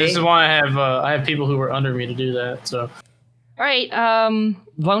array. This is why I have people who are under me to do that. So All right,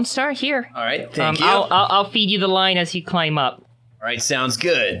 Lone Star, here. All right, thank you. I'll feed you the line as you climb up. All right, sounds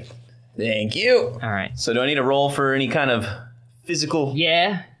good. Thank you. All right. So do I need to roll for any kind of physical?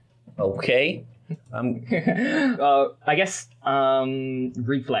 Yeah. Okay. I guess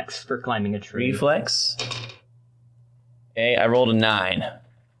reflex for climbing a tree. Reflex. Okay, I rolled a 9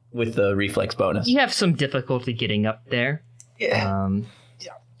 with the reflex bonus. You have some difficulty getting up there. Yeah.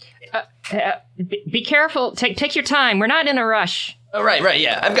 Be careful. Take your time. We're not in a rush. Oh, right.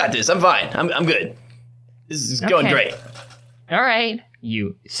 Yeah, I've got this. I'm fine. I'm good. This is going Okay. great. All right.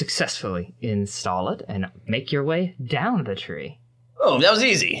 You successfully install it and make your way down the tree. Oh, that was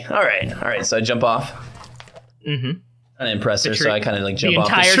easy. All right. So I jump off. Mm-hmm. Kind of impress her, tree- so I kind of like jump the off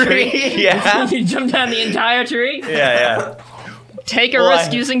entire the tree. tree? Yeah. You jump down the entire tree? Yeah. Take a Well,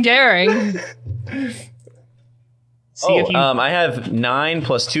 risk using daring. See if you... I have 9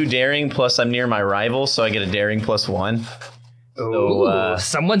 plus 2 daring, plus I'm near my rival, so I get a daring plus 1. So,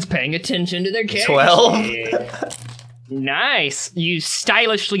 someone's paying attention to their character. 12. Nice. You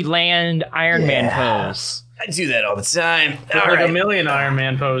stylishly land Iron Man pose. I do that all the time. All like right. a million Iron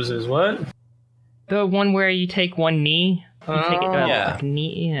Man poses. What? The one where you take one knee. You take it yeah. like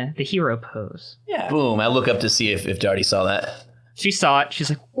knee, yeah, the hero pose. Yeah. Boom. I look up to see if Darty saw that. She saw it. She's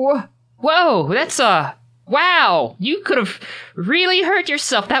like, whoa, that's wow. You could have really hurt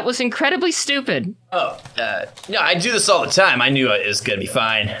yourself. That was incredibly stupid. Oh, no, I do this all the time. I knew it was going to be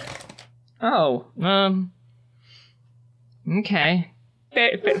fine. Oh, Okay.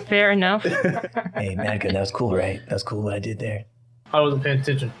 Fair enough. Hey, Madgun, that was cool, right? That was cool what I did there. I wasn't paying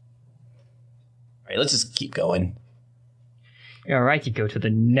attention. All right, let's just keep going. All right, you go to the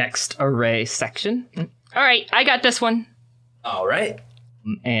next array section. All right, I got this one. All right.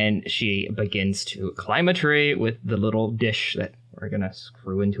 And she begins to climb a tree with the little dish that we're going to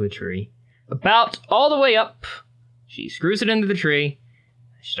screw into a tree. About all the way up. She screws it into the tree.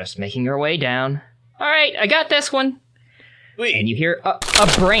 She's just making her way down. All right, I got this one. Sweet. And you hear a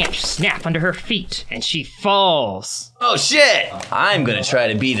branch snap under her feet, and she falls. Oh, shit! I'm going to try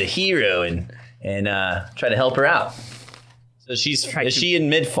to be the hero and try to help her out. So is she in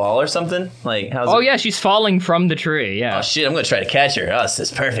mid-fall or something? Like, how's it? Yeah, she's falling from the tree, yeah. Oh, shit, I'm going to try to catch her. Oh, it's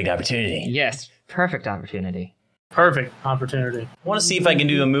this perfect opportunity. Yes, perfect opportunity. Perfect opportunity. I want to see if I can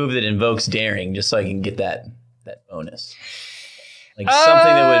do a move that invokes daring, just so I can get that bonus. Like,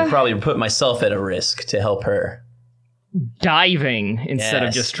 something that would probably put myself at a risk to help her. Diving instead of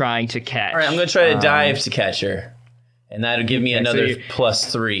Yes. just trying to catch. All right, I'm going to try to dive to catch her. And that would give me another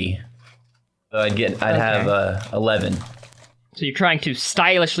 +3. So I'd have 11. So you're trying to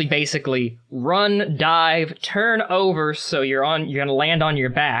stylishly basically run, dive, turn over so you're going to land on your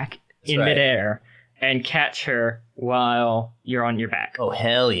back in right. midair and catch her while you're on your back. Oh,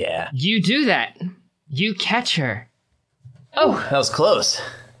 hell yeah. You do that. You catch her. Oh, That was close.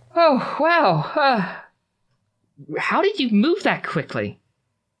 oh, wow. How did you move that quickly?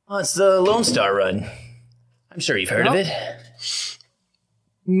 Oh, it's the Lone Star Run. I'm sure you've heard of it.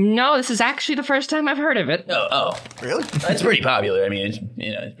 No, this is actually the first time I've heard of it. Oh. Really? It's pretty popular. I mean, it's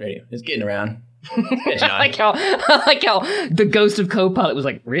getting around. It's catching on. I like how the ghost of Copilot was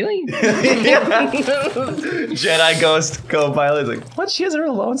like, really? Jedi Ghost co-pilot is like, what? She has her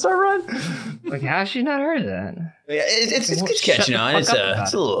Lone Star Run? Like, how has she not heard of that? Yeah, it's Shut catching the on. fuck It's up a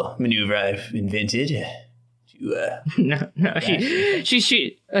about little maneuver I've invented to. No,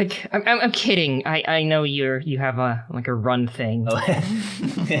 she like, I'm kidding. I know you have a run thing.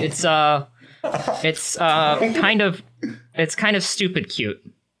 It's kind of stupid cute.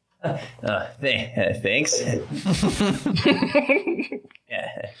 Thanks.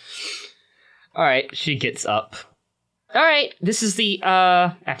 Yeah. All right, she gets up. All right, this is the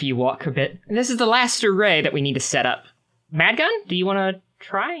after you walk a bit. This is the last array that we need to set up. Madgun, do you want to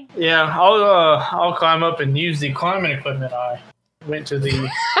try? Yeah, I'll climb up and use the climbing equipment I went to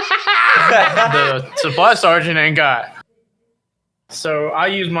the supply sergeant and got. So I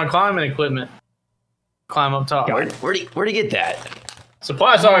use my climbing equipment. Climb up top. Where'd you get that?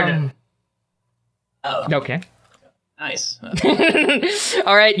 Supply sergeant. Okay. Nice.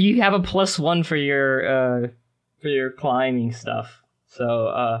 All right, you have a +1 for your climbing stuff.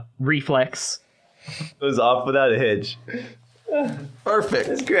 So reflex. It was off without a hitch. Perfect.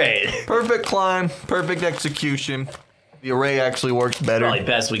 It's great. Perfect climb. Perfect execution. The array actually works better. Probably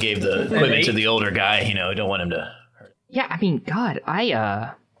best we gave the equipment to the older guy. Don't want him to. Yeah, I mean, God,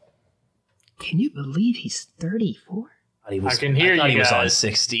 can you believe he's 34? I can hear I thought you he was on guys.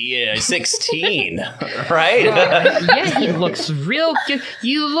 16, right? Yeah, he looks real good.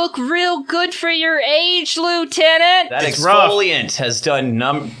 You look real good for your age, Lieutenant. That It's rough. exfoliant has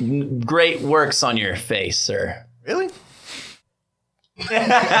done great works on your face, sir. Really?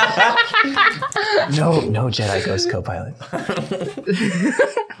 No Jedi Ghost co-pilot.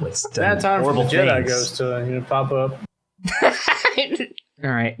 What's done That time for the horrible Jedi things. goes to pop up. All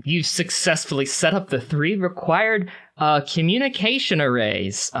right, you've successfully set up the 3 required communication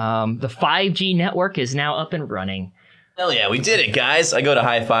arrays. The 5G network is now up and running. Hell yeah, we did it, guys. I go to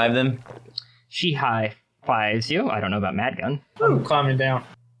high five them. She high fives you. I don't know about Madgun. I'm climbing down.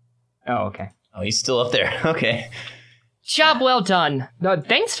 Oh, okay. Oh, he's still up there. Okay. Job well done.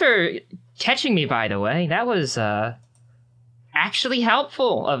 Thanks for catching me, by the way. That was actually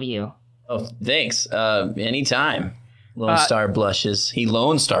helpful of you. Oh, thanks. Anytime. Lone Star blushes. He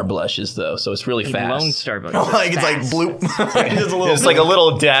Lone Star blushes, though, so it's really fast. Lone Star Boy. Like it's like bloop. Just a little. It's like a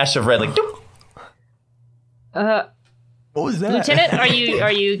little dash of red, like. Doop. What was that? Lieutenant,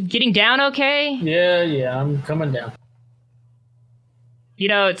 are you getting down okay? Yeah, I'm coming down.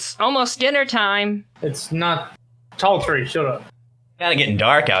 It's almost dinner time. It's not tall tree. Shut up. Kind of getting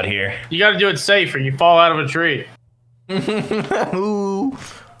dark out here. You got to do it safe, or you fall out of a tree. Ooh.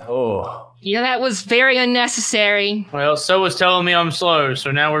 Oh. That was very unnecessary. Well, so was telling me I'm slow,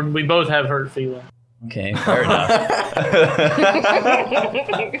 so now we both have hurt feelings. Okay, fair enough.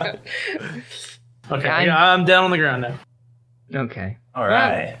 Okay, I'm down on the ground now. Okay. All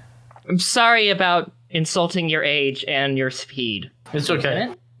right. I'm sorry about insulting your age and your speed. It's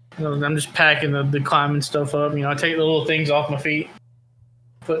okay. I'm just packing the climbing stuff up. I take the little things off my feet,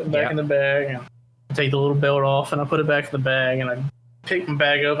 put it back in the bag. take the little belt off, and I put it back in the bag, and I pick my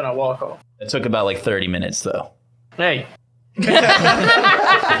bag up, and I walk off. It took about like 30 minutes, though. Hey.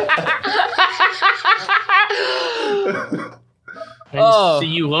 I see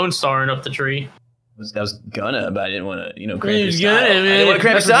you Lone Starring up the tree. I was gonna, but I didn't want to, cramp your He's style. gonna, I didn't want to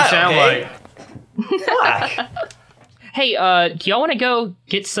cramp That's your what you style, sound okay? like. Fuck. Hey, do y'all want to go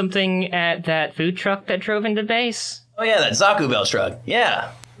get something at that food truck that drove into base? Oh yeah, that Zaku Bell truck.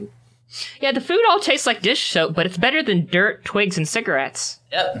 Yeah. Yeah, the food all tastes like dish soap, but it's better than dirt, twigs, and cigarettes.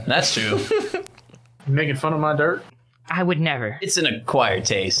 Yep, that's true. You making fun of my dirt? I would never. It's an acquired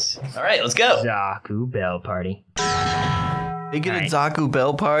taste. All right, let's go. Zaku Bell Party. They get a Zaku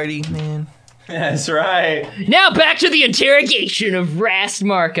Bell party, man. That's right. Now back to the interrogation of Rast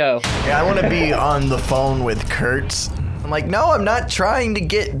Marco. Yeah, I want to be on the phone with Kurtz. I'm like, no, I'm not trying to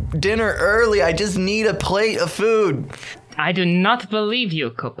get dinner early. I just need a plate of food. I do not believe you,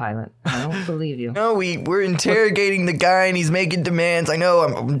 co-pilot. I don't believe you. No, we're interrogating the guy and he's making demands. I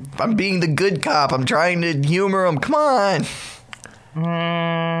know, I'm being the good cop. I'm trying to humor him. Come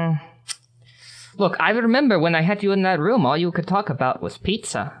on. Look, I remember when I had you in that room, all you could talk about was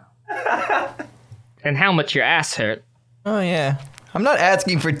pizza. And how much your ass hurt. Oh, yeah. I'm not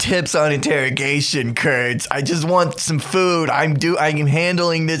asking for tips on interrogation, Kurtz. I just want some food. I'm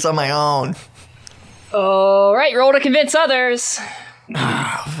handling this on my own. All right, roll to convince others.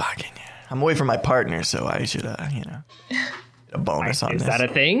 Oh, fucking yeah. I'm away from my partner, so I should, get a bonus on Is this. that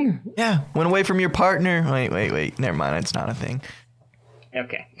a thing? Yeah, went away from your partner. Wait. Never mind, it's not a thing.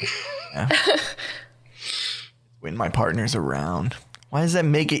 Okay. When my partner's around. Why does that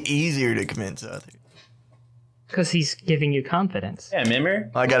make it easier to convince others? Because he's giving you confidence. Yeah, remember?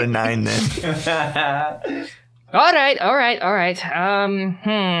 I got a 9 then. All right.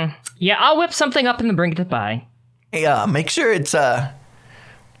 Yeah, I'll whip something up and bring it by. Hey, make sure it's good.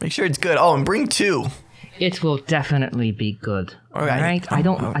 Oh, and bring 2. It will definitely be good. All right. I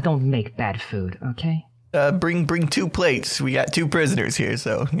don't make bad food, okay? Bring 2 plates. We got 2 prisoners here,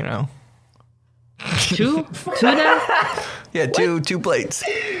 so, Two now? Yeah, two plates.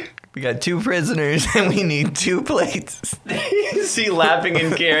 We got 2 prisoners and we need 2 plates. Is he laughing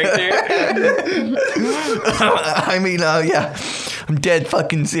in character? I mean, yeah. I'm dead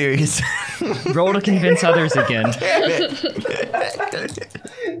fucking serious. Roll to convince others again.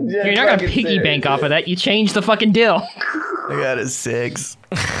 You're not gonna piggy bank off of that. You changed the fucking deal. I got a 6.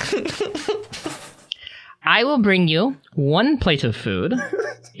 I will bring you 1 plate of food.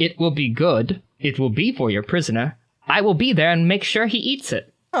 It will be good. It will be for your prisoner. I will be there and make sure he eats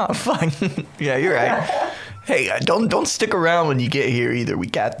it. Oh, fine. Yeah, you're right. Hey, don't stick around when you get here either. We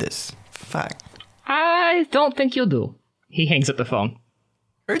got this. Fuck. I don't think you'll do. He hangs up the phone.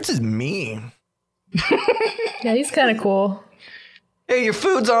 Kurtz is mean. Yeah, he's kind of cool. Hey, your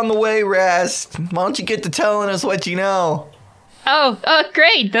food's on the way, Rast. Why don't you get to telling us what you know? Oh,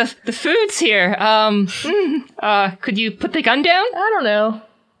 great. The food's here. Could you put the gun down? I don't know.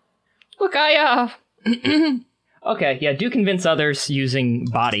 Look, Okay, yeah, do convince others using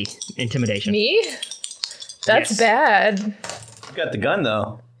body intimidation. Me? That's Yes. bad. You got the gun,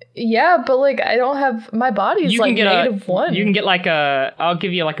 though. Yeah, but I don't have my body's like -1. You can get I'll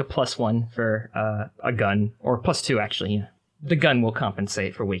give you a +1 for a gun, or +2 actually. Yeah. The gun will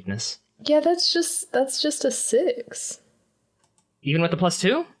compensate for weakness. Yeah, that's just a 6. Even with the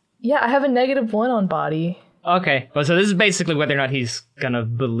 +2? Yeah, I have a -1 on body. Okay, well, so this is basically whether or not he's gonna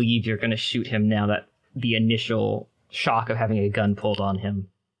believe you're gonna shoot him now that the initial shock of having a gun pulled on him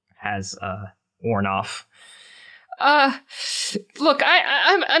has worn off. Look,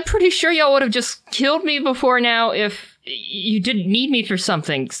 I'm pretty sure y'all would have just killed me before now if you didn't need me for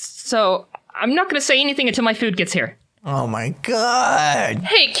something. So I'm not gonna say anything until my food gets here. Oh my god.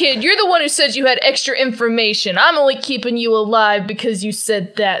 Hey kid, you're the one who said you had extra information. I'm only keeping you alive because you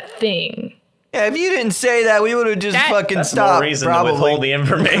said that thing. Yeah, if you didn't say that, we would have just fucking That's stopped. more reason probably. to withhold the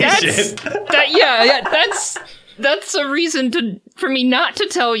information. That's a reason for me not to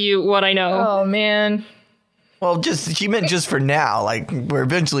tell you what I know. Oh man. Well, she meant just for now. Like, we're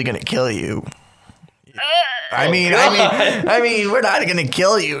eventually gonna kill you. I mean, we're not gonna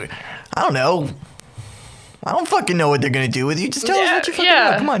kill you. I don't know. I don't fucking know what they're gonna do with you. Just tell us what you fucking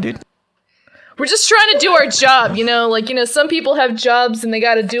know. Come on, dude. We're just trying to do our job, some people have jobs and they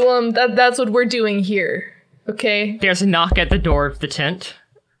gotta do them. That's what we're doing here. Okay? There's a knock at the door of the tent.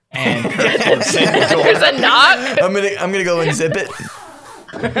 And There's a knock? I'm gonna go and zip it.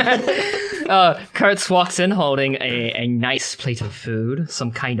 Kurtz walks in holding a nice plate of food,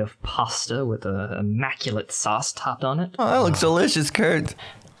 some kind of pasta with a immaculate sauce topped on it. Oh, that looks delicious, Kurt.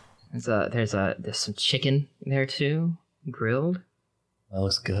 There's some chicken there too, grilled. that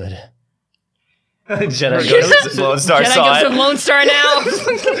looks good. Jedi Ghost Lone Star Jedi saw Ghost of it. Lone Star now.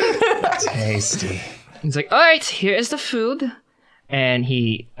 Tasty. He's like, all right, here's the food. And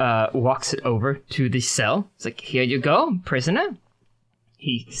he walks it over to the cell. He's like, here you go, prisoner.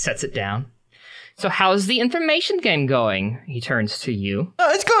 He sets it down. So how's the information game going? He turns to you.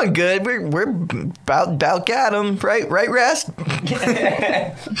 Oh, it's going good. We're about got him, right, Rast?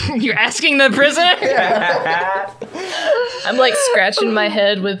 You're asking the prisoner? I'm like scratching my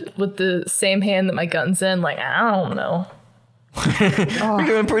head with the same hand that my gun's in. Like, I don't know. We're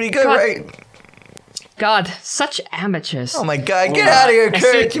doing pretty good, God. right? God, such amateurs. Oh my God, get out of here,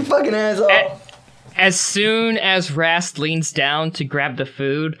 Kurt! You fucking asshole! As soon as Rast leans down to grab the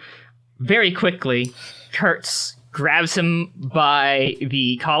food, very quickly, Kurtz grabs him by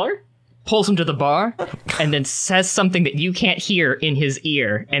the collar, pulls him to the bar, and then says something that you can't hear in his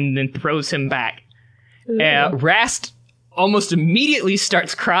ear, and then throws him back. Rast almost immediately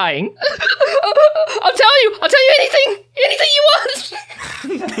starts crying. I'll tell you anything you want.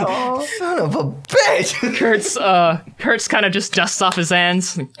 Son of a bitch! Kurtz kind of just dusts off his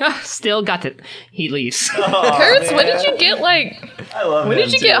hands. Still got it. He leaves. Kurtz, when did you get I love when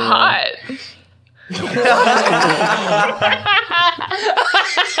did you get hot?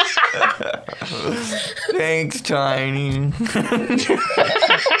 Thanks, Tiny.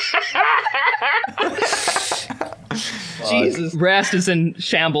 Jesus. Rast is in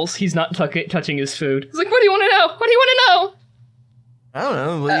shambles. He's not touching his food. He's like, what do you want to know? What do you want to know? I don't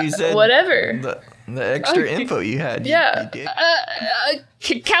know what you said. Whatever. The extra info you had. Yeah. You did.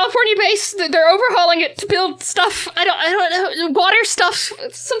 California base, they're overhauling it to build stuff. I don't know. Water stuff.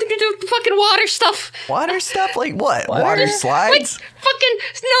 Something to do with fucking water stuff. Water stuff? Like what? Water slides? Like fucking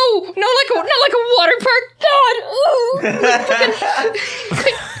not like a water park. God. Ooh.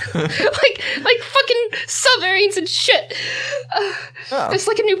 like fucking submarines and shit. It's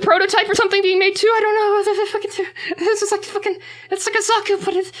like a new prototype or something being made too. I don't know. This is like fucking. It's like a Zaku,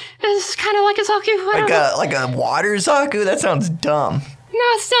 but it's kind of like a Zaku. Like a water Zaku? That sounds dumb. No,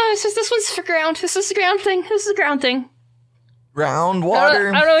 it's not. It's just, this one's for ground. This is the ground thing.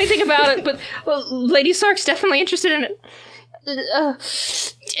 Groundwater? I don't know anything about it, but Lady Sark's definitely interested in it.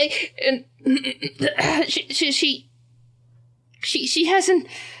 And she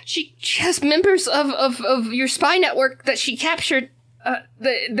has members of your spy network that she captured.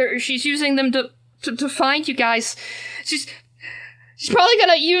 She's using them to find you guys. She's probably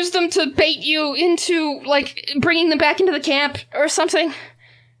gonna use them to bait you into, like, bringing them back into the camp or something.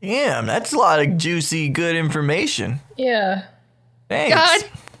 Damn, that's a lot of juicy, good information. Yeah. Thanks. God,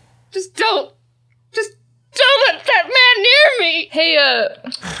 just don't let that man near me. Hey,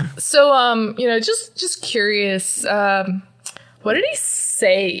 so, just curious, what did he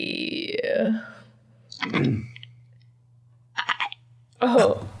say?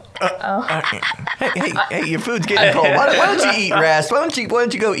 Hey, your food's getting cold. Why don't you eat, Rast? Why don't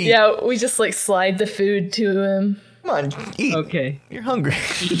you go eat? Yeah, we just, like, slide the food to him. Come on, eat. Okay. You're hungry.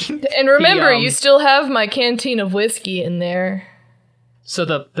 And remember, you still have my canteen of whiskey in there. So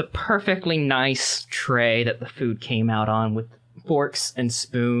the perfectly nice tray that the food came out on with forks and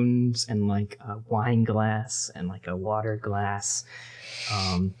spoons and like a wine glass and like a water glass.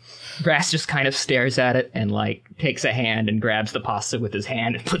 Rast just kind of stares at it and like takes a hand and grabs the pasta with his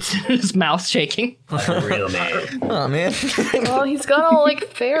hand and puts it in his mouth, shaking. Like a real man. Oh, man. Oh, he's got all, like,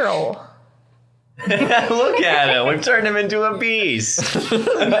 feral. Look at him. We've turned him into a beast.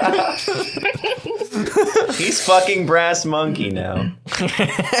 He's fucking Brass Monkey now.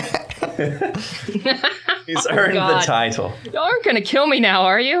 He's earned the title. Y'all aren't gonna kill me now,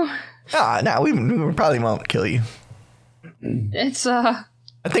 are you? No, we probably won't kill you. It's, I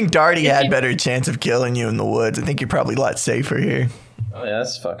think Darty had better chance of killing you in the woods. I think you're probably a lot safer here. Oh, yeah,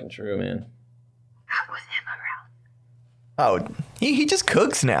 that's fucking true, man. Not with him around. Oh, he just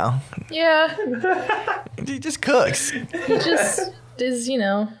cooks now. Yeah, He just cooks. he just is,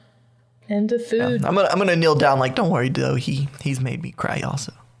 into food. I'm gonna kneel down. Like, don't worry, though. He's made me cry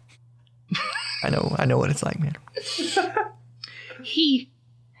also. I know what it's like, man. He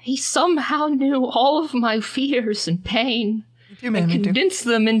somehow knew all of my fears and pain and condensed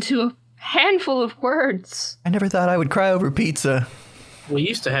them into a handful of words. I never thought I would cry over pizza. We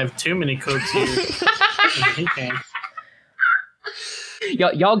used to have too many cooks here. He came.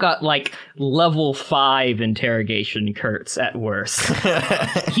 Y'all got like level 5 interrogation Kurtz at worst.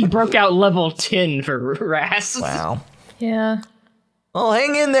 He broke out level 10 for Rast. Wow. Yeah. Oh,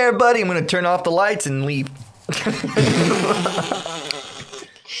 hang in there, buddy. I'm gonna turn off the lights and leave.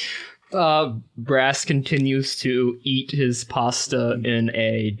 Brass continues to eat his pasta in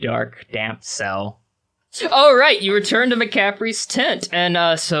a dark, damp cell. All right, you return to McCaffrey's tent,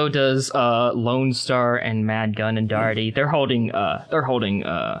 and so does Lone Star and Mad Gun and Darty. They're holding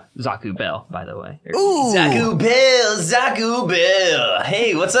Zaku Bell, by the way. Ooh. Zaku Bill.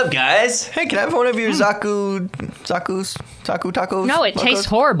 Hey, what's up, guys? Hey, can I have one of your Zaku tacos? No, it tastes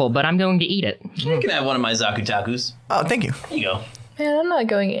horrible, but I'm going to eat it. You can have one of my Zaku Takus. Oh, thank you. Here you go. Man, I'm not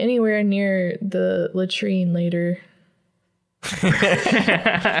going anywhere near the latrine later.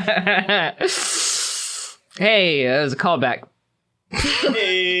 Hey, that was a callback.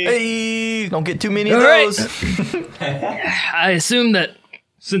 Hey, don't get too many of All right. those. I assume that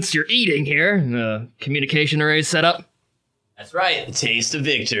since you're eating here, the communication array is set up? That's right. The taste of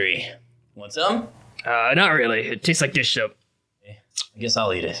victory. Want some? Not really. It tastes like dish soap. I guess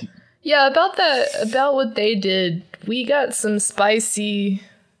I'll eat it. Yeah, about what they did, we got some spicy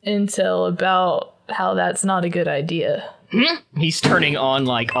intel about how that's not a good idea. He's turning on,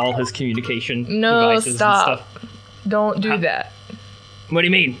 like, all his communication devices stop. and stuff. Don't do that. What do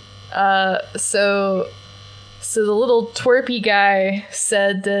you mean? So the little twerpy guy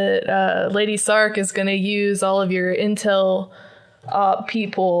said that Lady Sark is going to use all of your intel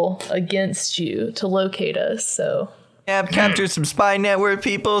people against you to locate us, so... Yeah, I've captured some spy network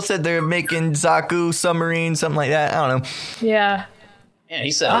people, said they're making Zaku submarine, something like that. I don't know. Yeah. Man,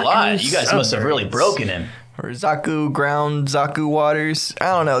 he said a lot. You guys must have really broken him. Or Zaku ground, Zaku waters. I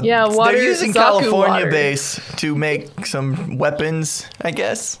don't know. Yeah, water, they're using Zaku California water. base to make some weapons, I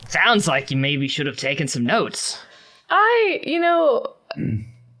guess. Sounds like you maybe should have taken some notes.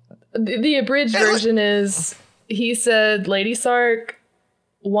 The abridged version is, he said Lady Sark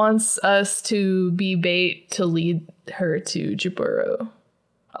wants us to be bait to lead her to Jaburo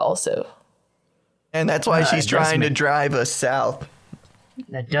also. And that's why she's it does trying to make- drive us south.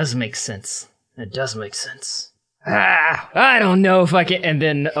 That does make sense. I don't know if I can... And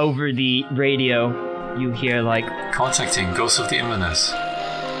then over the radio, you hear, like... Contacting Ghost of the Inverness.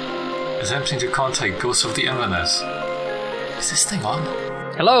 Attempting to contact Ghost of the Inverness. Is this thing on?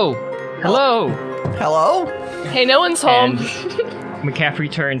 Hello? Hello? Hello? Hey, no one's And home.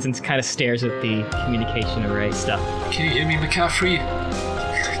 McCaffrey turns and kind of stares at the communication array stuff. Can you hear me, McCaffrey?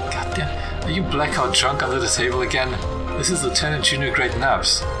 Goddamn. Are you blackout drunk under the table again? This is Lieutenant Junior Grade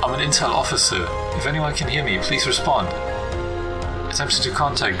Nabbs. I'm an intel officer. If anyone can hear me, please respond. Attempting to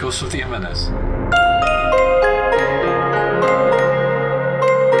contact Ghost of the Inverness.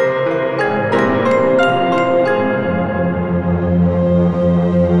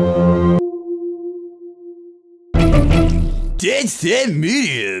 Dead set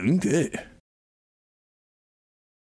medium. Good.